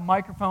to grab a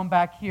microphone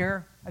back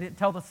here. I didn't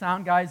tell the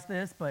sound guys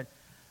this, but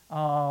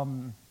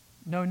no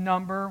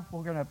number.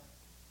 We're going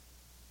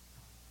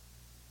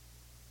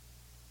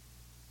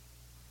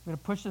to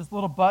push this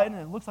little button,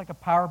 and it looks like a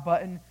power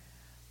button.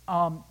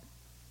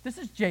 This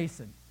is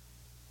Jason.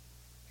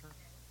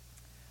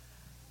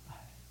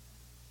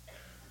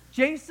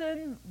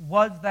 Jason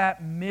was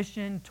that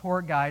mission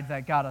tour guide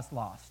that got us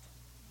lost.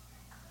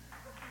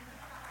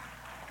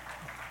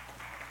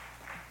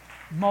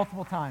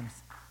 Multiple times.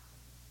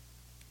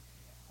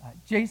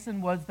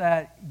 Jason was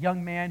that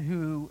young man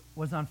who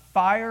was on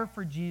fire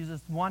for Jesus,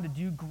 wanted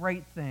to do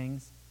great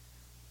things.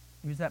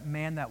 He was that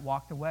man that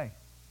walked away.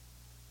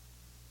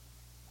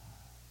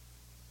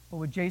 But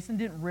what Jason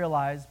didn't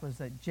realize was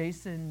that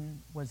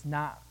Jason was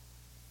not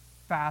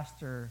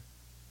faster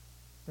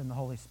than the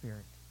Holy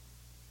Spirit.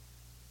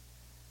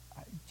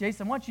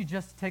 Jason, I want you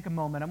just to take a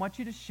moment. I want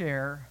you to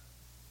share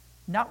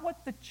not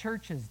what the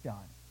church has done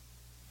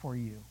for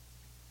you,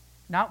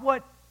 not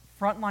what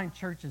Frontline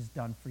Church has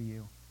done for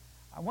you.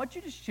 I want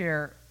you to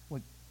share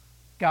what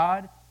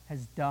God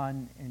has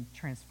done in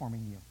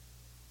transforming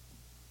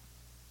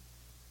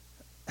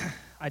you.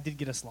 I did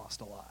get us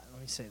lost a lot.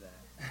 Let me say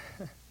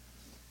that.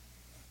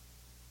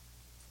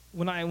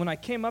 When I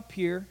came up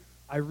here,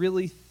 I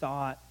really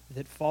thought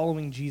that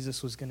following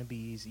Jesus was going to be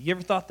easy. You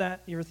ever thought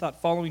that? You ever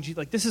thought following Jesus,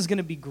 like, this is going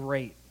to be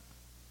great?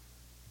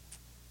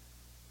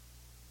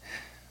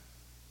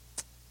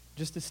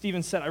 Just as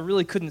Stephen said, I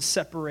really couldn't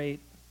separate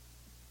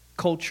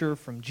culture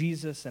from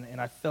Jesus,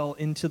 and I fell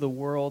into the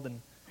world.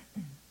 And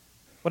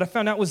what I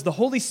found out was the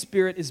Holy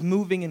Spirit is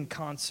moving in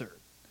concert.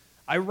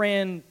 I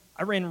ran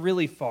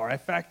really far. In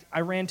fact,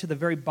 I ran to the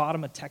very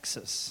bottom of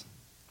Texas,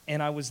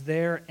 and I was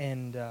there,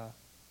 and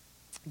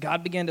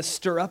God began to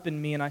stir up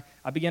in me, and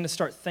I began to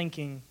start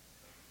thinking,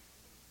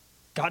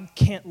 God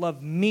can't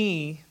love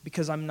me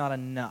because I'm not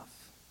enough.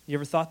 You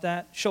ever thought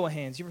that? Show of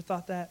hands. You ever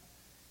thought that?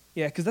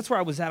 Yeah, because that's where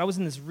I was at. I was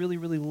in this really,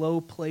 really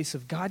low place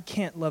of God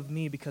can't love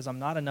me because I'm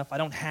not enough. I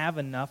don't have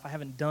enough. I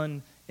haven't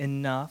done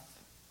enough.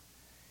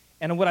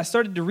 And what I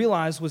started to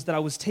realize was that I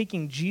was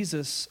taking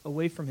Jesus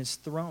away from his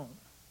throne.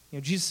 You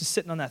know, Jesus is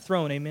sitting on that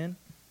throne, amen?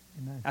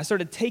 Amen. I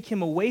started to take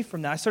him away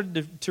from that. I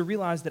started to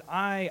realize that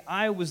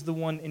I was the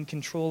one in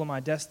control of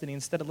my destiny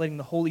instead of letting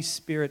the Holy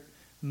Spirit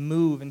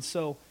move. And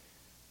so,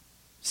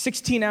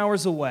 16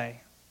 hours away,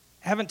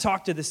 I haven't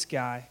talked to this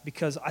guy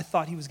because I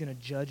thought he was going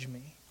to judge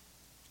me.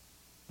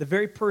 The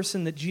very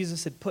person that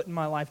Jesus had put in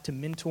my life to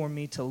mentor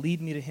me, to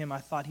lead me to him, I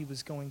thought he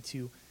was going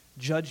to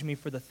judge me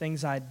for the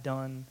things I'd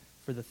done,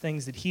 for the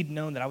things that he'd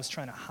known that I was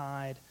trying to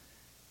hide.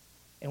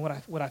 And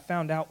what I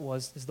found out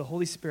was the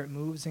Holy Spirit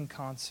moves in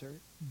concert.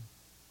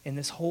 And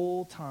this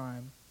whole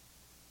time,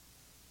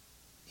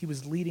 he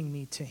was leading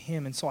me to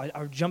him. And so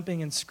I'm jumping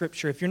in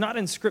Scripture. If you're not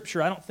in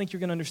Scripture, I don't think you're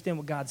going to understand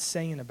what God's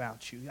saying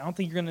about you. I don't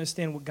think you're going to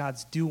understand what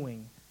God's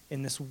doing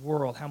in this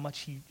world, how much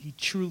he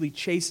truly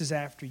chases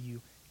after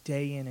you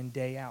day in and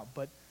day out.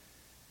 But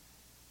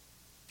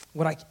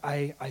what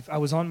I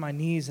was on my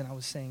knees and I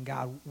was saying,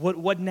 God,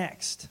 what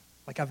next?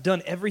 Like, I've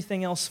done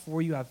everything else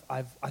for you.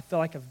 I feel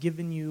like I've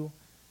given you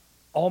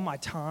all my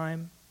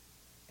time.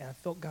 And I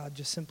felt God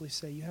just simply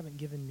say, you haven't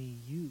given me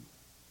you.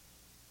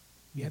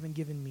 You haven't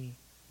given me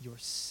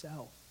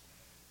yourself.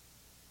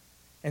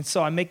 And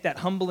so I make that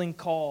humbling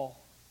call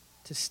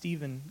to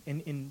Stephen.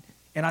 And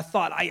I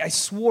thought, I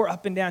swore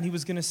up and down he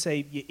was going to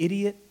say, you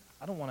idiot,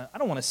 I don't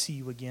want to see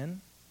you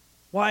again.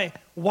 Why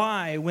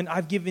when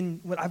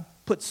I've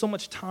put so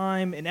much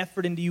time and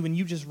effort into you and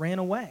you just ran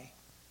away?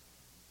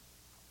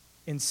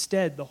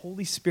 Instead, the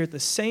Holy Spirit, the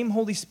same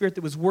Holy Spirit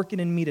that was working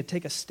in me to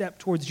take a step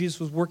towards Jesus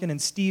was working in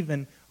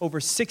Stephen over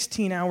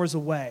 16 hours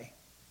away.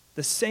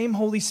 The same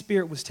Holy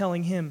Spirit was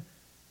telling him,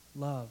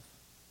 love,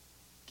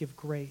 give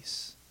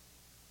grace.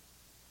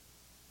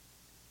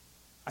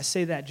 I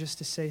say that just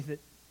to say that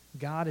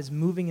God is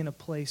moving in a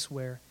place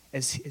where,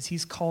 as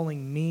he's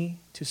calling me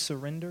to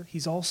surrender,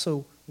 he's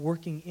also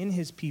working in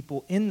his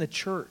people, in the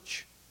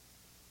church,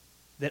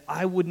 that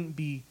I wouldn't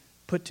be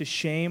put to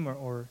shame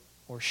or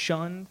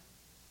shunned,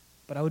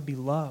 but I would be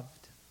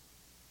loved.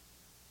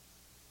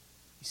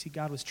 You see,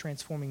 God was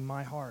transforming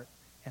my heart,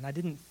 and I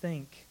didn't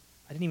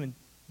even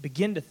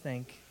begin to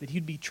think that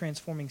he'd be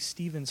transforming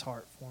Stephen's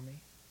heart for me,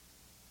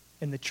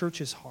 and the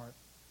church's heart,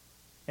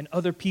 and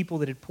other people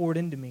that had poured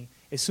into me.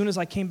 As soon as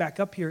I came back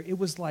up here, it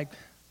was like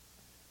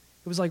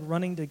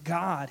running to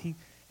God.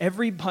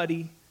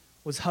 Everybody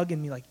was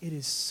hugging me like, it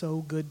is so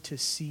good to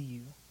see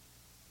you.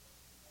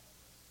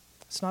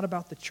 It's not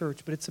about the church,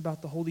 but it's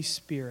about the Holy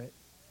Spirit.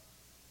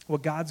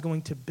 What God's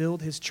going to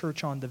build his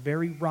church on, the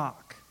very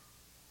rock,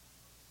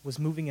 was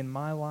moving in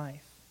my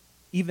life.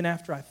 Even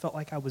after I felt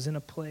like I was in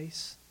a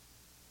place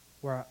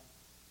where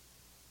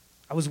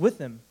I was with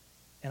him,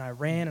 and I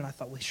ran, and I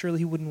thought, well, surely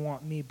he wouldn't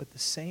want me. But the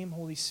same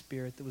Holy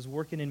Spirit that was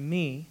working in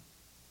me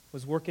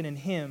was working in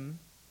him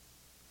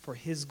for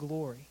his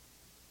glory.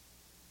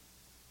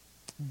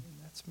 And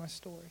that's my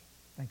story.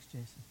 Thanks,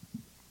 Jason.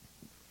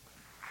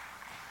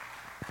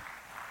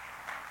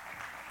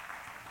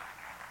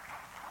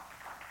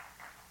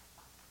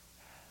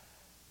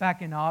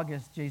 Back in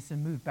August,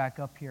 Jason moved back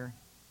up here,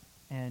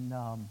 and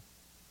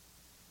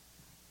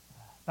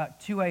about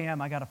 2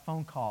 a.m., I got a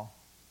phone call.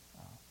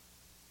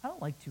 I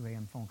don't like 2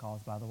 a.m. phone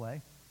calls, by the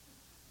way.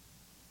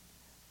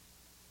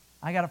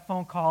 I got a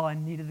phone call. I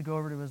needed to go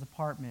over to his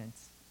apartment,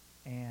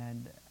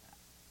 and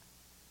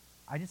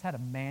I just had a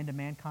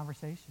man-to-man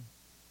conversation.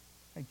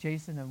 Like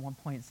Jason at one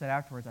point said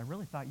afterwards, I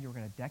really thought you were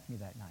going to deck me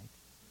that night.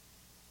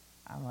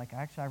 I'm like,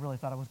 actually, I really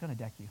thought I was going to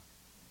deck you.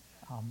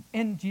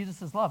 In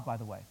Jesus' love, by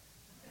the way.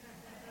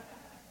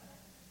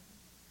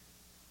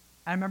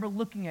 I remember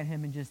looking at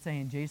him and just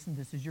saying, Jason,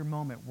 this is your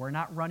moment. We're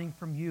not running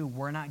from you.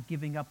 We're not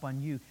giving up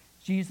on you.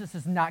 Jesus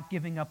is not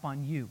giving up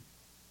on you.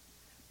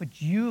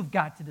 But you've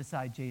got to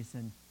decide,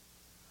 Jason,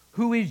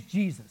 who is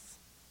Jesus?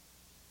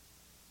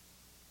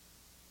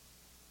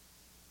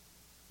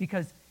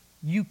 Because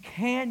you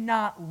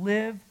cannot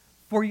live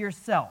for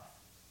yourself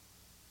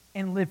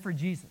and live for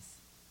Jesus.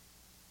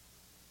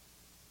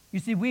 You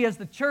see, we as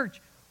the church,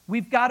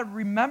 we've got to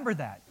remember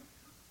that.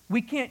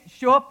 We can't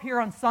show up here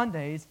on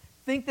Sundays,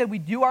 think that we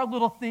do our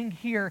little thing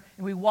here,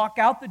 and we walk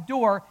out the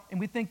door and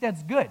we think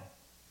that's good.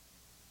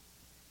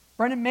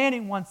 Brennan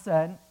Manning once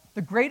said,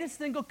 the greatest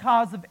single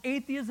cause of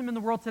atheism in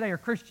the world today are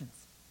Christians.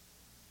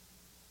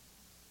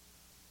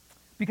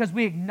 Because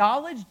we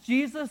acknowledge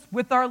Jesus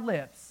with our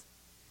lips,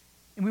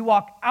 and we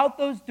walk out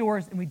those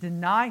doors and we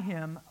deny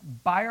him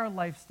by our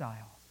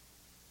lifestyle.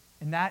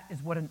 And that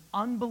is what an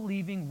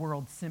unbelieving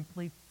world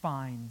simply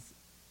finds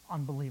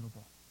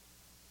unbelievable.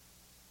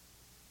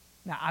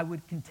 Now, I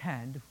would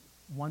contend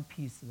one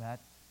piece of that,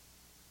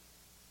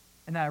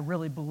 and that I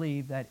really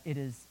believe that it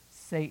is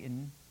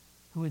Satan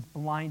who is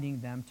blinding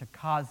them to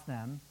cause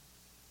them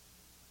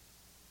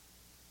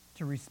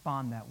to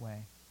respond that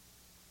way.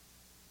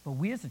 But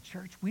we as a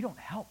church, we don't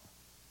help.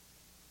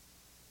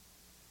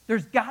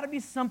 There's got to be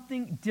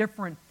something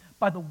different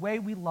by the way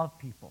we love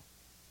people.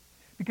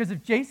 Because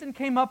if Jason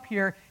came up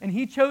here and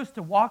he chose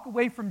to walk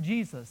away from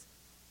Jesus,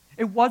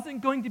 it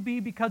wasn't going to be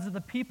because of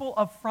the people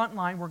of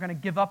Frontline were going to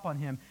give up on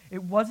him.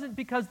 It wasn't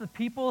because the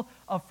people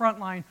of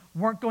Frontline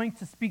weren't going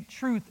to speak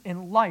truth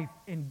and life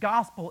and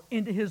gospel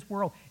into his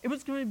world. It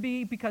was going to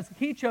be because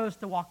he chose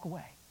to walk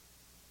away.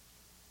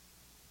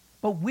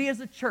 But we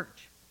as a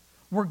church,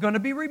 we're going to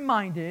be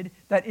reminded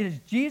that it is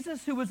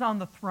Jesus who is on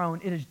the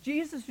throne. It is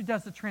Jesus who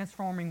does the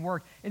transforming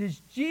work. It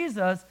is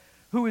Jesus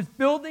who is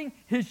building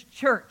his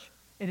church.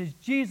 It is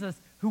Jesus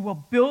who will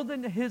build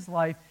into his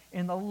life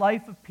and the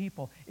life of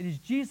people. It is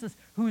Jesus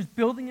who is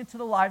building into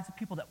the lives of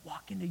people that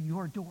walk into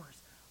your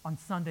doors on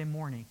Sunday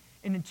morning,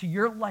 and into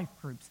your life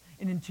groups,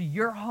 and into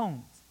your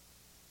homes,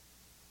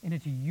 and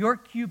into your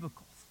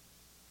cubicles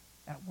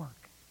at work.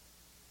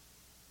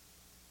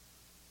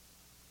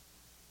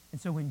 And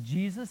so when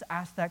Jesus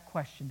asked that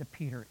question to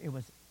Peter, it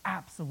was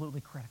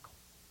absolutely critical.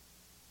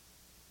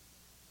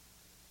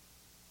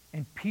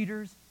 And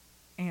Peter's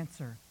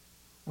answer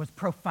was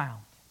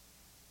profound,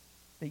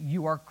 that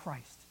you are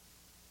Christ,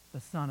 the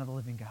Son of the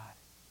living God.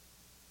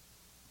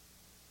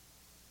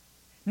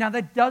 Now,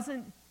 that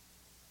doesn't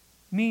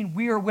mean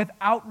we are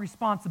without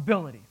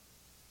responsibility.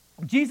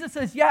 Jesus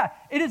says, yeah,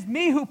 it is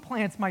me who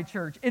plants my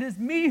church. It is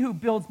me who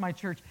builds my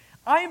church.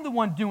 I am the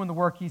one doing the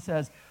work, he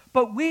says.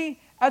 But we,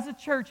 as a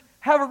church,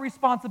 have a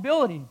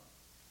responsibility.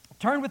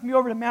 Turn with me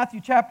over to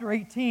Matthew chapter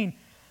 18.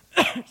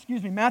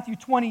 Matthew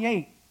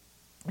 28.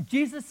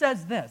 Jesus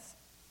says this.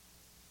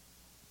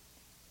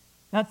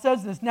 Now it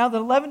says this, now the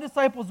 11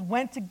 disciples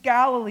went to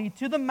Galilee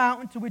to the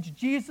mountain to which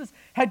Jesus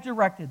had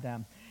directed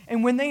them.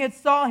 And when they had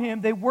saw him,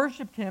 they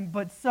worshiped him,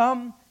 but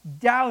some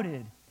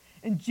doubted.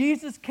 And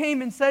Jesus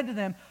came and said to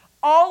them,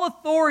 all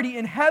authority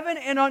in heaven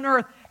and on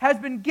earth has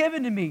been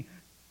given to me.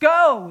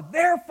 Go,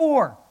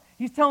 therefore.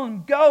 He's telling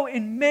them, go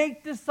and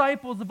make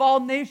disciples of all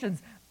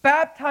nations,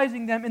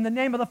 baptizing them in the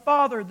name of the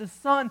Father, the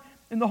Son,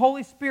 and the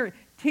Holy Spirit,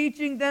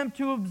 teaching them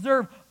to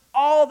observe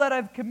all that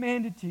I've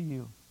commanded to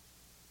you.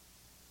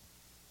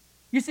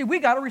 You see, we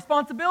got a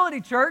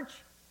responsibility, church.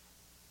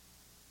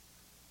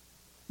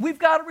 We've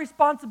got a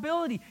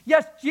responsibility.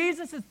 Yes,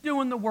 Jesus is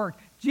doing the work.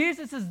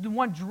 Jesus is the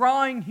one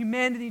drawing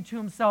humanity to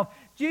himself.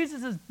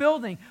 Jesus is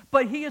building,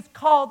 but he has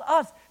called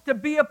us to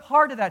be a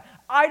part of that.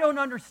 I don't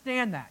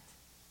understand that.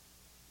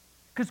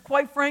 Because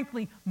quite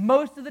frankly,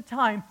 most of the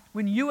time,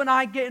 when you and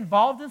I get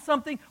involved in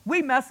something,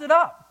 we mess it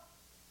up.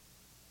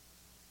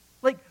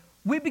 Like,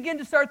 we begin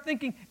to start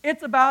thinking,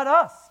 it's about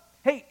us.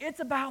 Hey, it's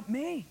about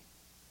me.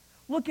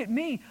 Look at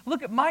me.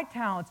 Look at my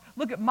talents.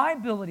 Look at my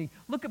ability.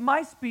 Look at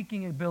my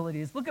speaking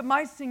abilities. Look at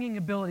my singing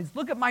abilities.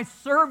 Look at my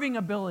serving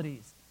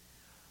abilities.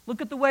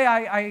 Look at the way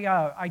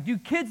I do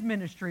kids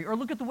ministry, or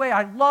look at the way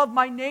I love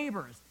my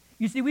neighbors.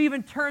 You see, we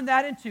even turn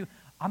that into,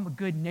 I'm a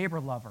good neighbor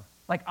lover.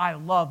 Like, I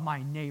love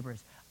my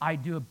neighbors. I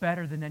do it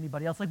better than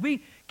anybody else. Like,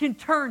 we can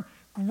turn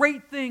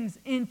great things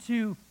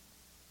into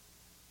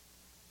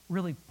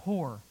really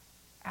poor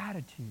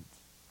attitudes.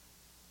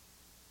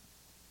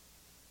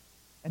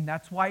 And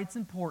that's why it's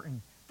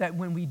important that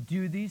when we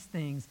do these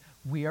things,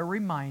 we are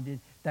reminded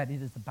that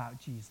it is about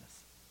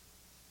Jesus.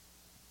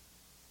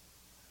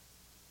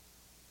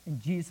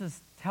 And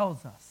Jesus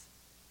tells us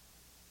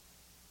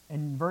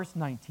in verse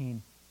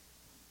 19,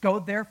 go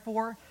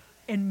therefore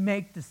and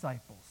make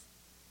disciples.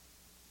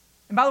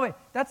 And by the way,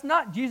 that's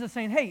not Jesus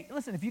saying, hey,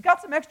 listen, if you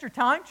got some extra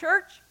time,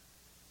 church,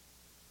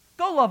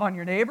 go love on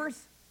your neighbors.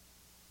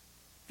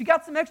 If you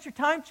got some extra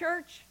time,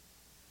 church,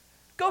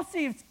 go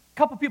see if a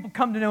couple people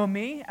come to know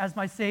me as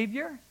my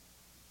Savior.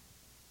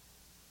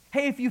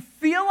 Hey, if you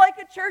feel like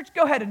it, church,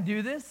 go ahead and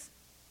do this.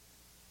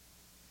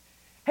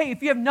 Hey,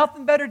 if you have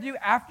nothing better to do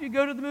after you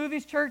go to the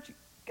movies, church,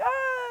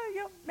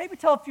 maybe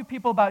tell a few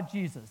people about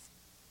Jesus.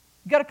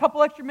 You got a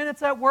couple extra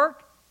minutes at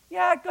work?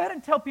 Yeah, go ahead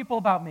and tell people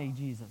about me,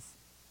 Jesus.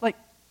 Like,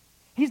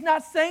 he's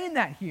not saying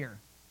that here.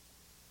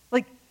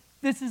 Like,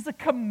 this is a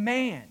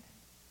command.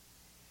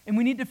 And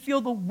we need to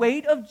feel the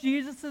weight of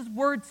Jesus'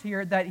 words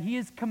here that he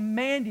is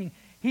commanding,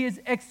 he is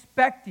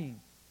expecting.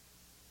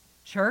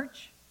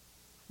 Church,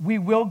 we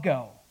will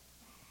go.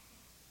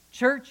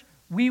 Church,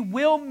 we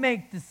will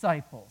make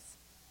disciples.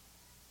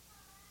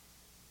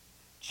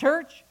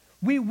 Church,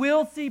 we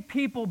will see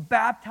people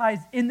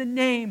baptized in the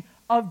name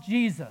of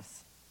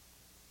Jesus.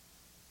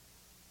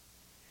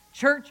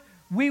 Church,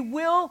 we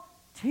will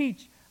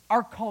teach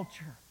our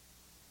culture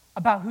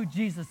about who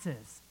Jesus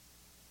is.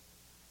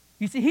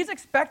 You see, he's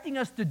expecting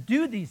us to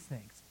do these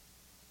things.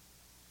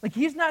 Like,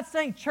 he's not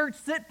saying, church,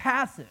 sit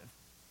passive.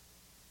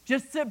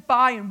 Just sit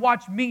by and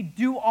watch me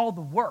do all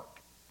the work.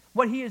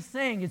 What he is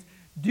saying is,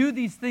 do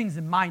these things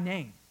in my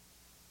name.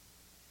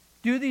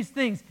 Do these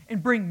things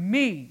and bring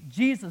me,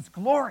 Jesus,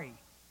 glory.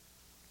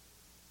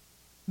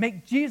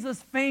 Make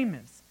Jesus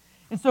famous.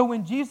 And so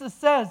when Jesus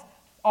says,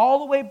 all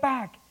the way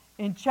back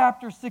in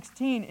chapter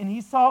 16, and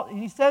he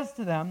says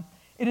to them,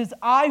 it is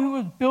I who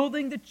is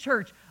building the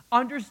church.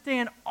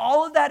 Understand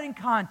all of that in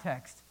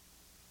context.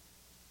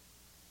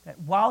 That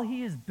while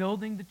he is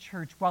building the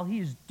church, while he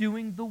is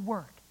doing the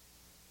work,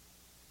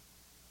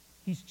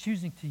 he's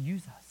choosing to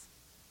use us.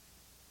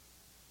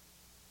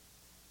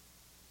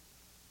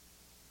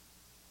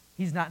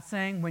 He's not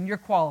saying when you're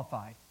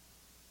qualified,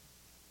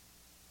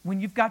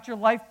 when you've got your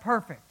life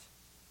perfect,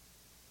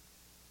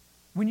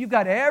 when you've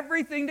got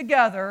everything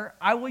together,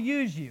 I will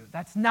use you.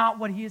 That's not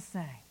what he is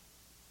saying.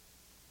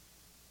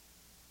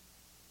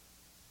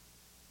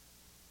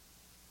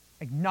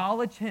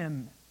 Acknowledge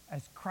him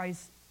as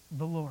Christ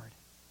the Lord.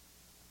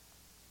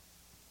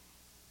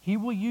 He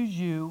will use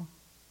you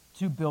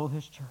to build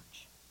his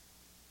church.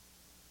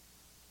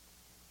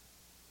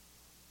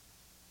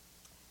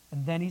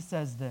 And then he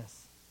says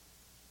this,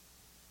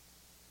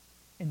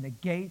 and the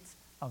gates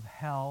of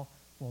hell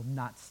will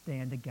not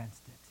stand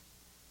against it.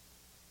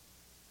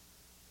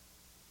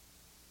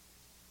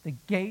 The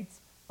gates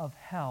of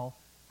hell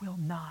will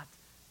not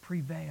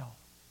prevail.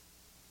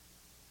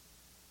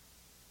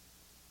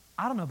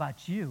 I don't know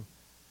about you,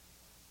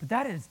 but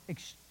that is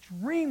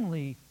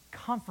extremely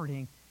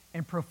comforting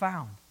and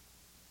profound.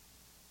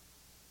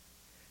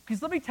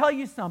 Because let me tell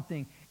you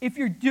something. If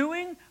you're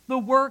doing the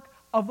work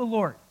of the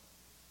Lord,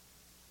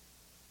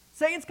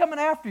 Satan's coming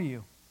after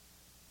you.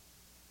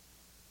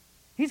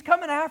 He's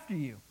coming after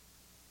you.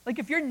 Like,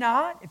 if you're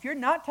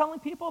not telling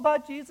people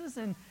about Jesus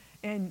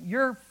and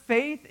your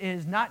faith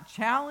is not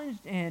challenged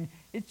and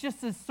it's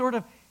just this sort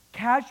of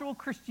casual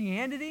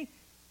Christianity,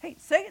 hey,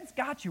 Satan's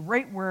got you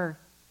right where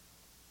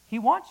he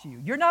wants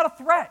you. You're not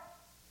a threat.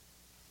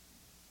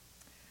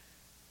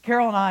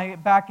 Carol and I,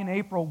 back in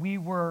April, we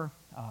were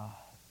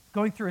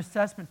going through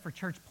assessment for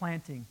church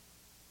planting.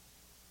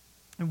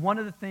 And one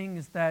of the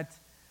things that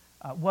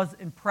was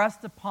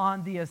impressed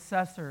upon the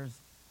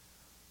assessors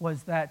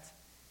was that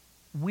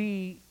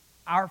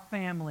our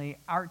family,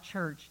 our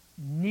church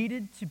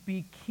needed to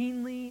be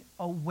keenly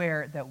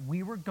aware that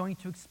we were going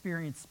to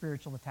experience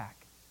spiritual attack.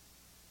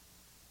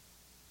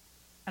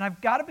 And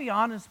I've got to be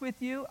honest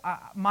with you,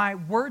 my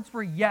words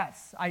were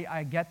yes.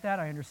 I get that,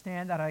 I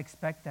understand that, I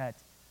expect that.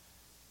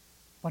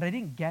 But I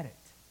didn't get it.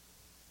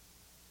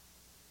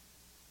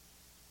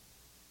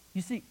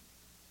 You see,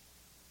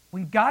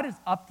 when God is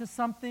up to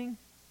something,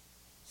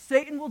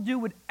 Satan will do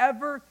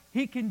whatever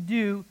he can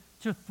do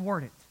to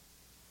thwart it.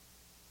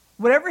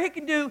 Whatever he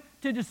can do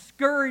to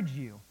discourage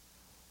you.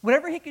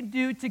 Whatever he can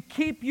do to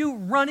keep you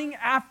running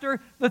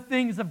after the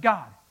things of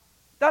God.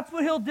 That's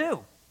what he'll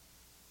do.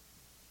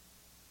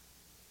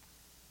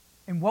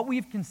 And what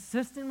we've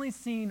consistently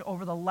seen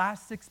over the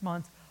last 6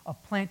 months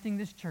of planting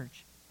this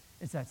church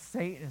is that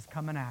Satan is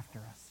coming after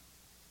us.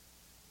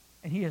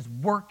 And he is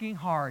working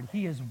hard.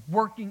 He is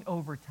working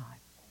overtime.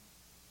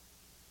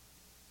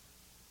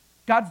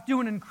 God's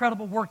doing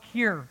incredible work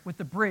here with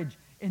the bridge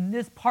in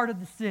this part of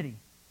the city.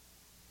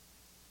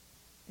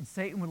 And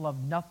Satan would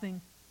love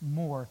nothing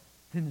more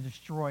than to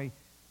destroy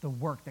the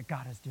work that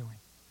God is doing.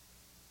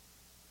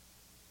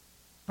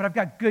 But I've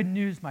got good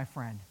news, my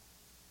friend.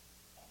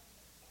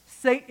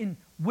 Satan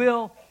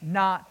will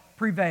not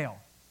prevail.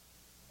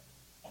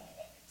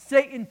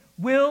 Satan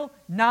will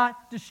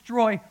not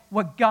destroy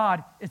what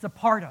God is a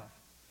part of.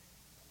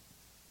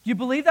 Do you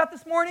believe that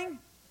this morning?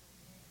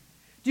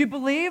 Do you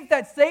believe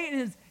that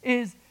Satan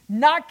is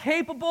not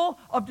capable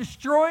of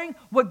destroying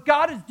what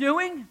God is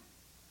doing?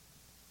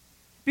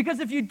 Because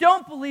if you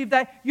don't believe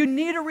that, you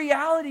need a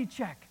reality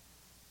check.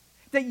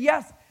 That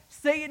yes,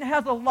 Satan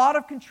has a lot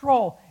of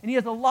control, and he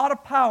has a lot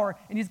of power,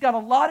 and he's got a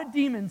lot of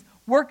demons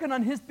working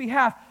on his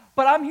behalf.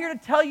 But I'm here to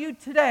tell you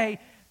today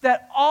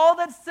that all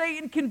that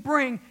Satan can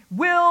bring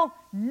will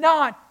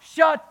not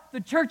shut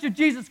the Church of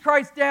Jesus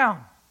Christ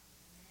down.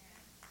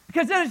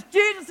 Because it is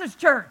Jesus'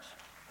 church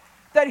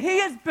that he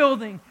is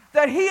building,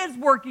 that he is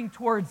working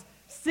towards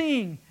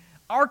seeing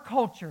our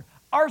culture,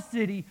 our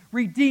city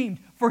redeemed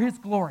for his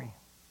glory.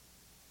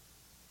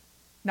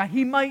 Now,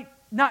 he might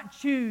not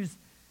choose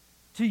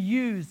to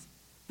use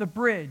the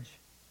bridge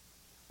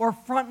or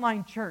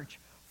Frontline Church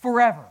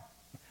forever.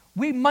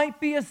 We might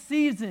be a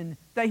season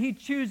that he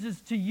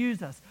chooses to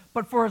use us.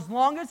 But for as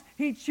long as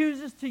he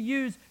chooses to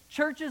use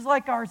churches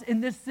like ours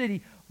in this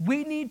city,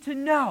 we need to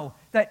know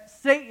that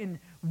Satan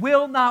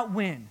will not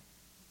win.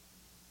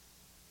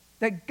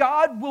 That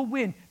God will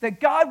win.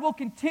 That God will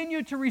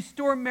continue to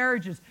restore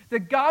marriages.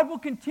 That God will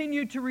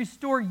continue to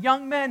restore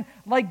young men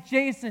like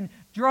Jason,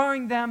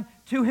 drawing them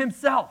to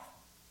himself.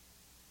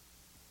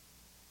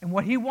 And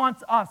what he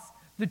wants us,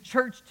 the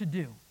church, to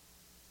do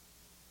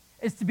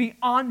is to be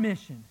on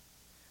mission,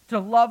 to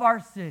love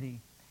our city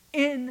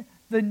in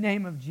the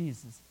name of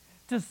Jesus,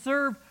 to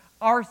serve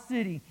our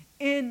city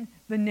in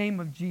the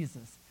name of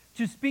Jesus,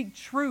 to speak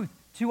truth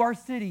to our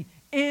city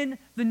in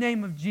the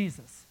name of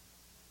Jesus,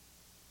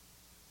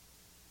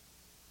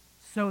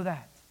 so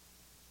that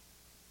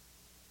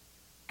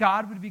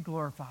God would be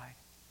glorified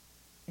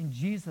and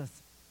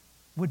Jesus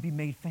would be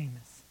made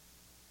famous.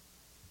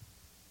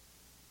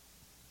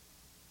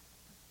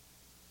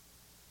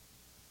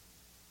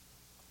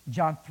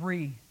 John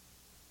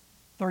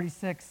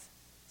 3:36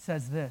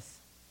 says this: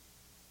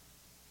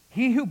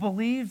 "He who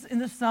believes in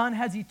the Son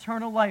has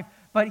eternal life,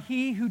 but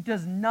he who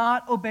does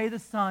not obey the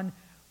Son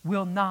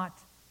will not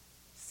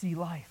see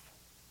life,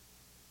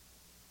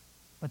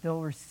 but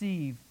they'll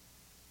receive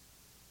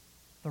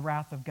the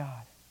wrath of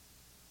God."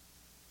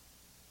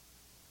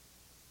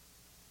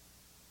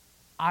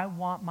 I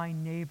want my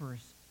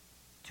neighbors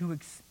to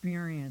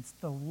experience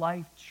the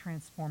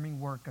life-transforming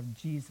work of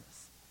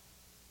Jesus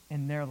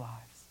in their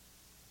lives.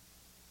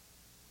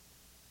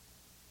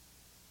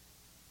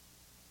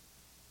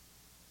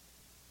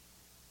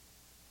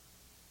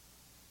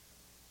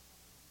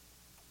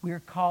 We are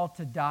called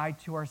to die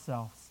to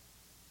ourselves.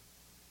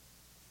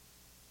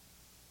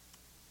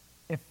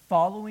 If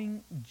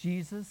following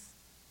Jesus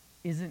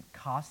isn't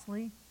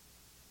costly,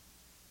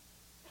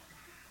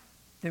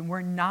 then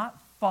we're not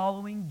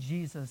following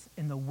Jesus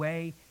in the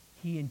way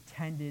he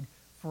intended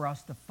for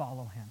us to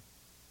follow him.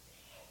 I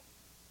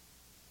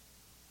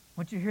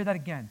want you to hear that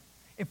again.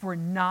 If we're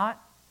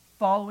not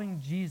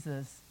following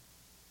Jesus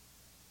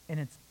and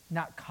it's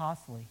not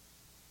costly,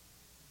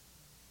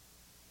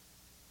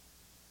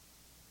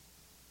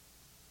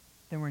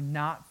 then we're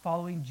not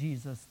following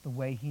Jesus the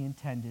way he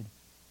intended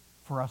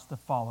for us to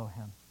follow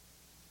him.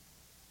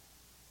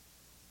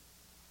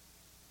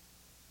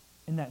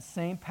 In that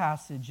same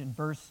passage in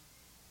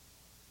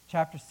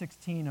chapter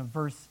 16 of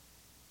verse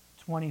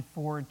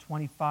 24 and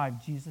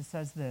 25, Jesus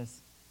says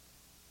this: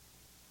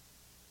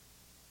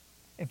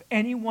 "If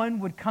anyone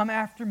would come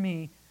after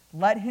me,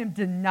 let him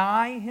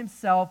deny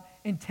himself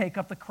and take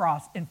up the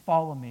cross and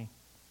follow me.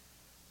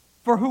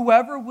 For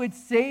whoever would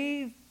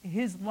save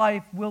his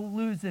life will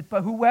lose it,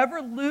 but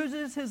whoever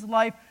loses his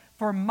life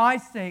for my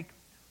sake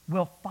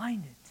will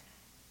find it."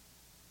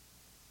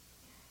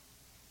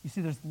 You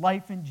see, there's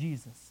life in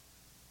Jesus.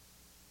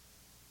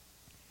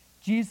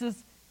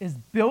 Jesus is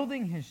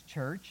building his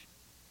church.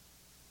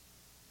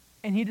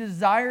 And he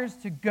desires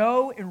to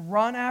go and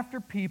run after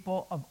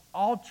people of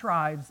all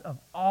tribes, of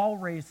all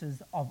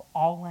races, of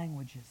all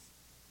languages.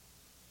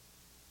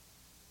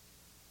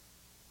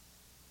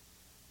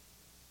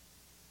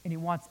 And he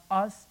wants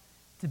us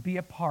to be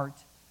a part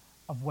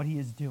of what he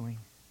is doing.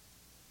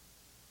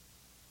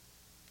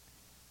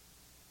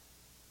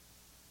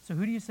 So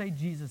who do you say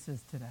Jesus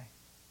is today?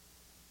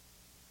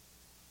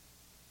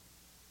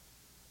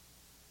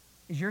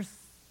 Is your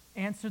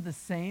answer the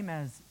same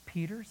as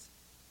Peter's?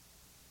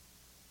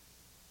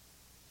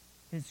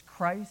 Is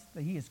Christ,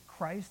 that he is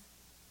Christ,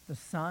 the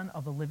Son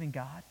of the living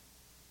God?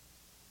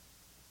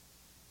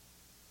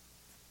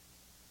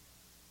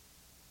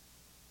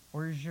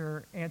 Or is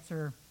your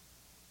answer,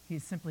 he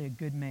is simply a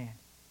good man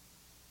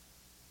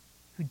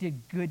who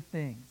did good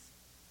things,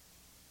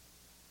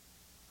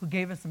 who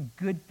gave us some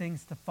good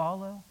things to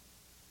follow?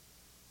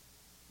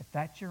 If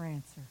that's your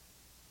answer,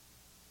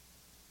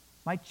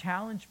 my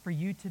challenge for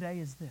you today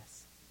is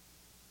this,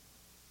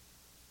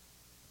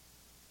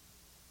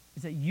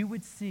 is that you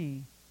would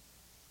see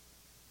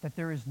that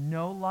there is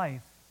no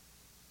life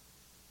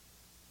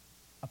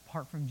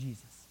apart from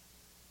Jesus.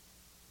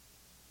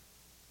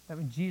 That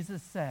when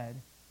Jesus said,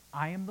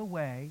 I am the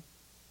way,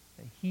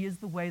 that he is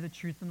the way, the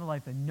truth, and the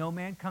life, that no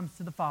man comes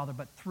to the Father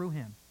but through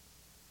him,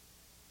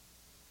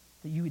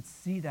 that you would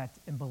see that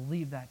and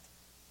believe that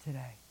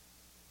today.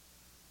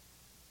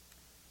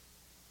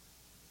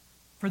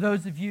 For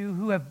those of you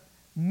who have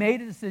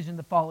made a decision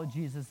to follow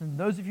Jesus, and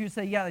those of you who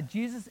say, yeah, that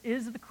Jesus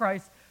is the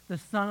Christ, the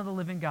Son of the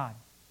living God,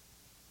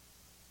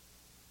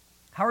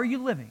 how are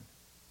you living?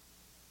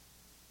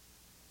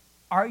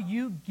 Are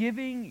you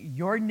giving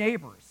your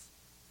neighbors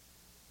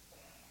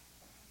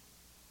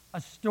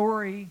a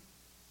story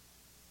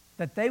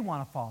that they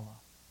want to follow?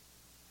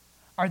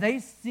 Are they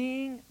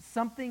seeing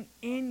something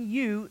in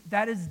you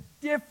that is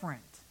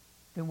different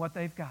than what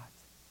they've got?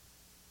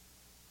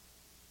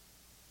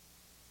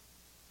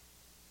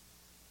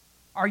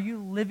 Are you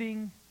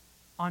living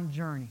on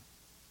journey?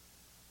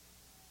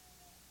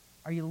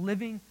 Are you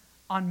living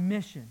on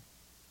mission?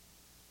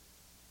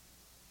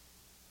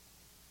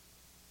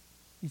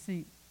 You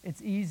see,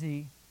 it's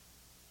easy,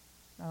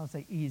 I don't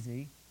say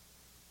easy,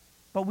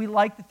 but we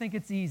like to think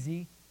it's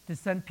easy to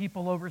send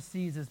people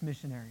overseas as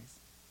missionaries.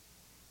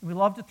 We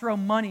love to throw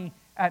money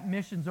at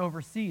missions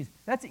overseas.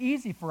 That's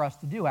easy for us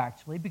to do,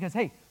 actually, because,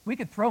 hey, we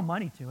could throw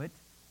money to it.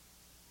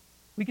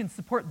 We can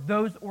support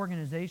those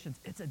organizations.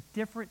 It's a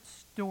different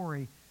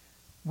story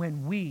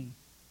when we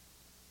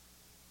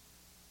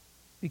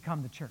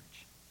become the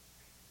church.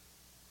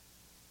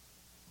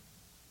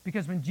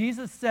 Because when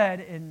Jesus said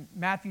in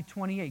Matthew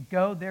 28,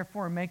 go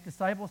therefore and make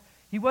disciples,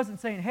 he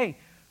wasn't saying, hey,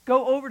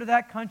 go over to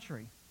that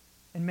country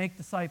and make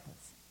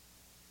disciples.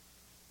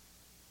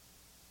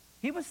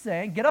 He was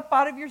saying, get up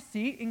out of your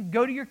seat and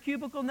go to your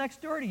cubicle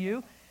next door to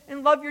you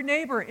and love your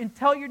neighbor and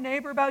tell your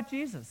neighbor about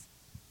Jesus.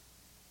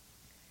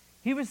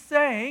 He was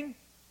saying,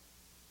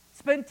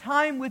 spend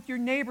time with your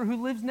neighbor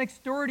who lives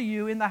next door to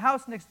you in the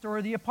house next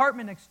door, the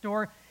apartment next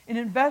door, and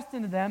invest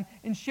into them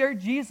and share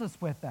Jesus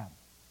with them.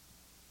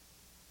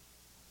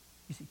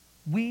 You see,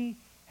 we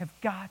have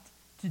got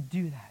to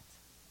do that.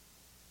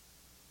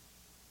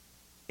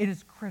 It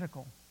is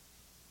critical.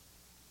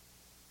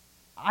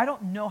 I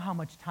don't know how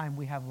much time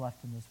we have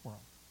left in this world.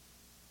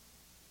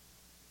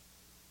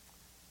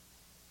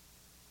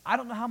 I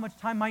don't know how much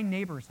time my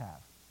neighbors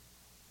have,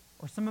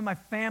 or some of my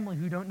family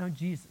who don't know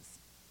Jesus.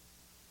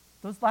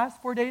 Those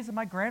last 4 days of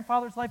my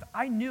grandfather's life,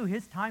 I knew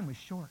his time was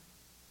short.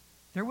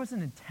 There was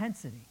an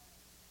intensity.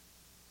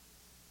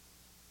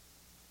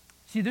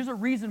 See, there's a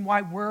reason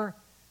why we're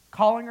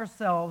calling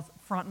ourselves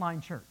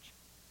Frontline Church.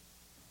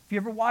 If you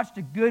ever watched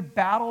a good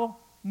battle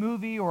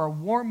movie or a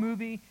war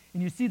movie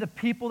and you see the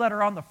people that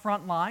are on the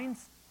front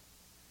lines,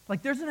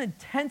 like there's an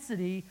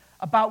intensity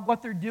about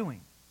what they're doing.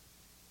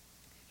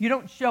 You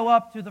don't show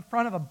up to the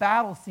front of a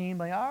battle scene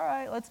like, all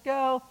right, let's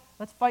go,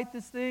 let's fight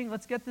this thing,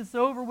 let's get this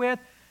over with.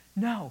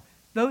 No,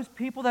 those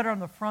people that are on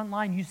the front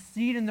line, you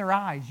see it in their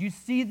eyes. You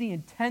see the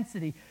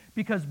intensity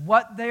because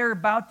what they're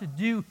about to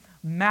do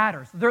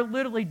matters. They're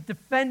literally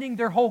defending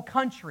their whole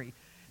country.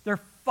 They're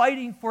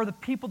fighting for the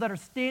people that are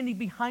standing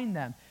behind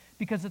them.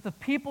 Because if the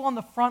people on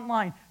the front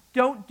line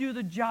don't do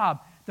the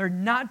job, they're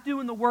not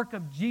doing the work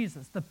of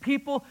Jesus. The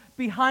people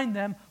behind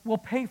them will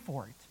pay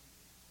for it.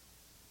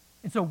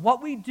 And so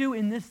what we do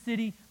in this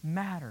city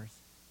matters.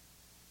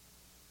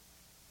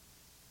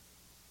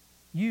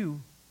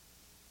 You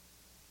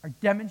are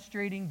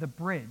demonstrating the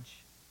bridge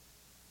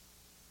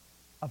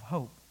of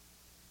hope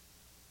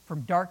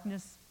from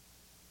darkness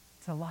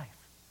to life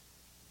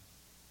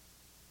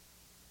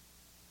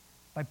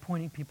by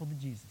pointing people to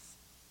Jesus.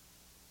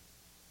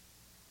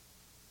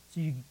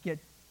 So you get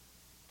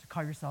to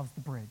call yourselves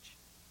the bridge.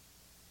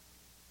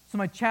 So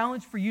my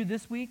challenge for you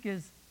this week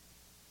is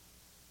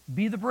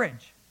be the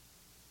bridge.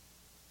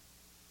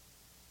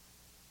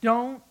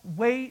 Don't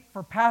wait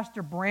for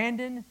Pastor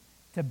Brandon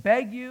to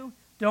beg you.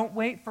 Don't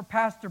wait for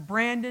Pastor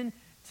Brandon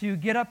to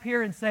get up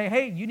here and say,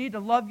 hey, you need to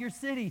love your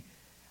city.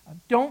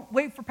 Don't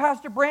wait for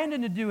Pastor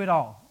Brandon to do it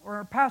all,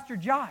 or Pastor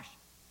Josh.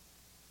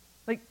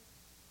 Like,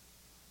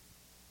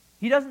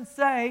 He doesn't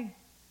say,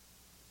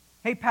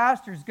 hey,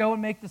 pastors, go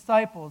and make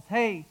disciples.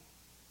 Hey,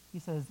 he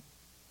says,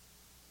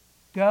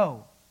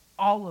 go,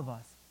 all of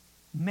us,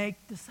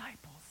 make disciples.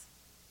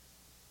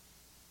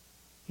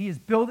 He is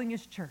building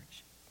his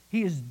church.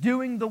 He is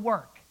doing the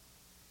work.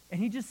 And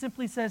he just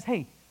simply says,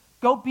 hey,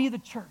 go be the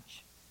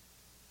church.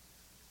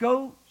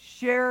 Go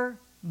share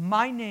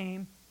my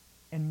name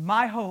and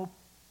my hope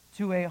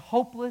to a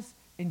hopeless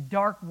and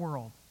dark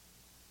world,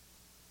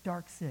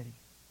 dark city.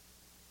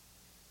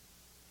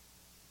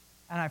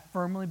 And I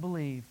firmly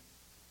believe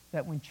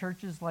that when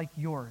churches like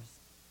yours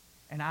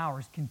and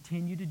ours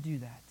continue to do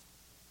that,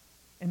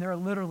 and there are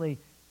literally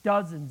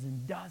dozens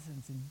and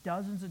dozens and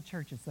dozens of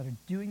churches that are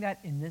doing that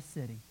in this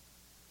city,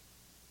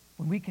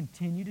 when we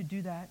continue to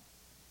do that,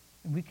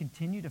 and we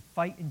continue to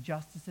fight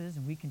injustices,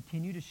 and we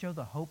continue to show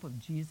the hope of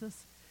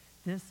Jesus,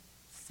 this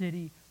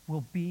city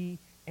will be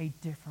a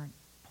different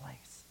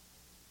place.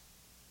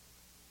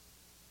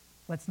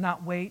 Let's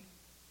not wait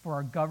for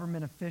our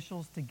government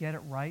officials to get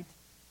it right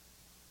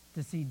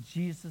to see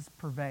Jesus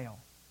prevail.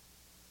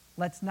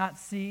 Let's not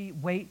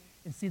wait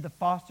and see the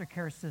foster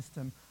care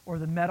system or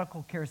the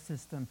medical care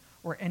system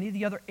or any of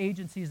the other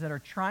agencies that are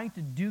trying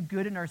to do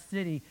good in our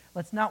city.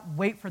 Let's not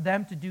wait for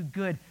them to do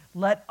good.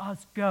 Let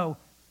us go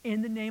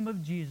in the name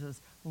of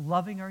Jesus,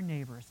 loving our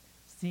neighbors,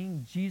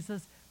 seeing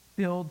Jesus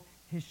build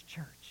his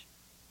church.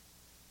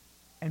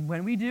 And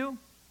when we do,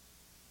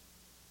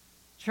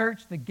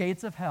 church, the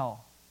gates of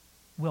hell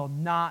will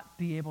not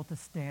be able to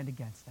stand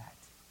against that,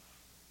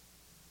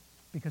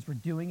 because we're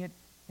doing it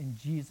in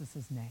Jesus'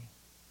 name.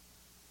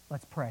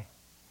 Let's pray.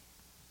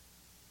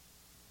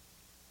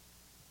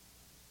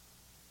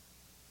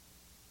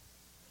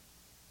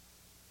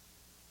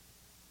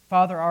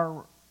 Father,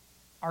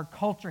 our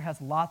culture has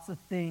lots of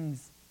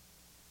things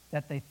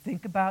that they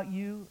think about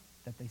you,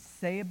 that they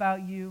say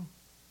about you.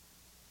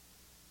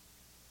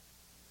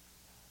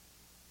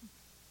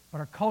 But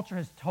our culture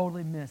has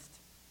totally missed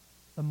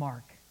the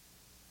mark.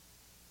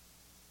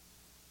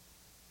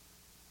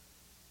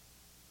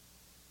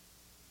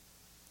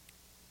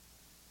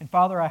 And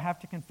Father, I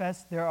have to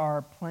confess, there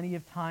are plenty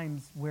of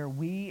times where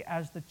we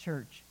as the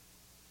church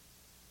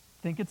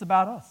think it's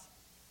about us.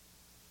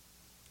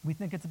 We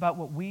think it's about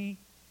what we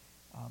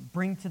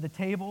bring to the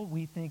table.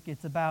 We think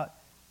it's about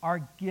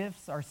our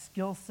gifts, our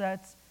skill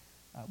sets.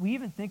 We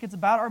even think it's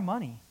about our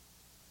money.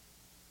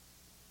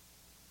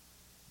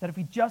 That if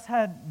we just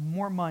had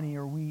more money,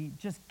 or we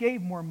just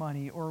gave more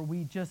money, or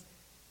we just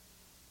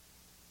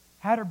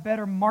had a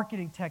better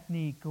marketing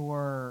technique,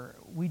 or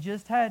we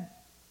just had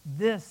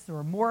this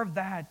or more of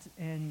that.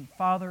 And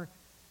Father,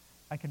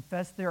 I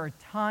confess there are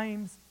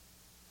times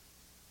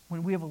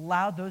when we have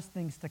allowed those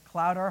things to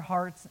cloud our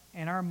hearts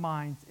and our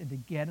minds and to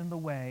get in the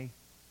way.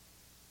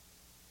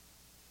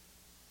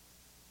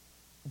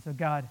 And so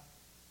God,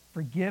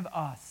 forgive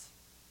us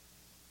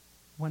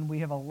when we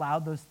have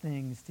allowed those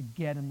things to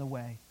get in the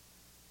way.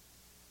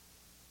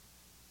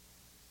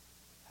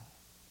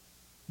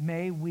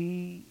 May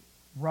we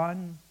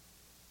run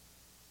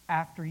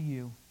after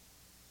you.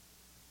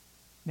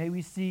 May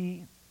we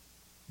see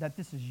that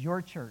this is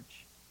your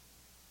church,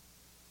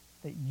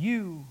 that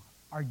you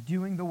are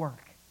doing the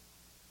work.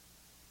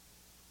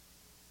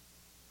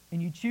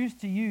 And you choose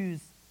to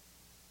use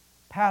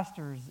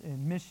pastors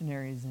and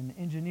missionaries and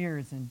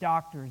engineers and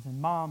doctors and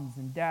moms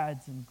and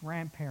dads and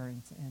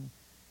grandparents and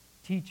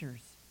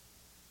teachers.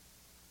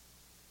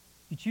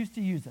 You choose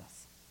to use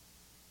us.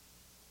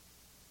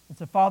 And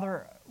so,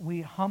 Father,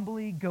 we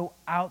humbly go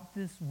out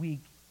this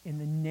week in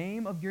the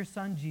name of your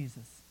Son,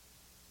 Jesus,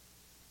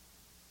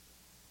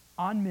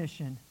 on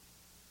mission,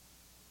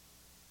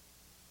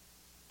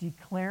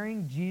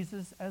 declaring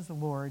Jesus as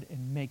Lord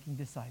and making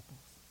disciples.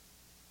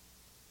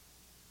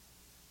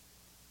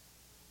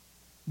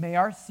 May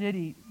our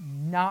city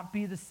not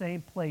be the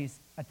same place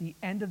at the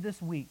end of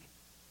this week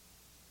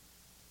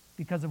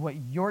because of what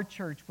your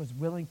church was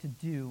willing to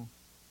do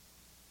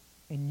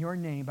in your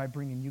name by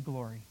bringing you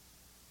glory.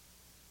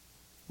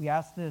 We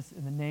ask this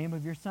in the name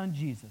of your Son,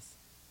 Jesus,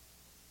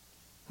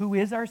 who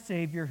is our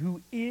Savior,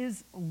 who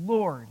is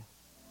Lord,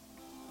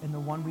 and the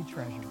one we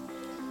treasure.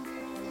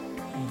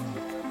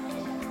 Amen.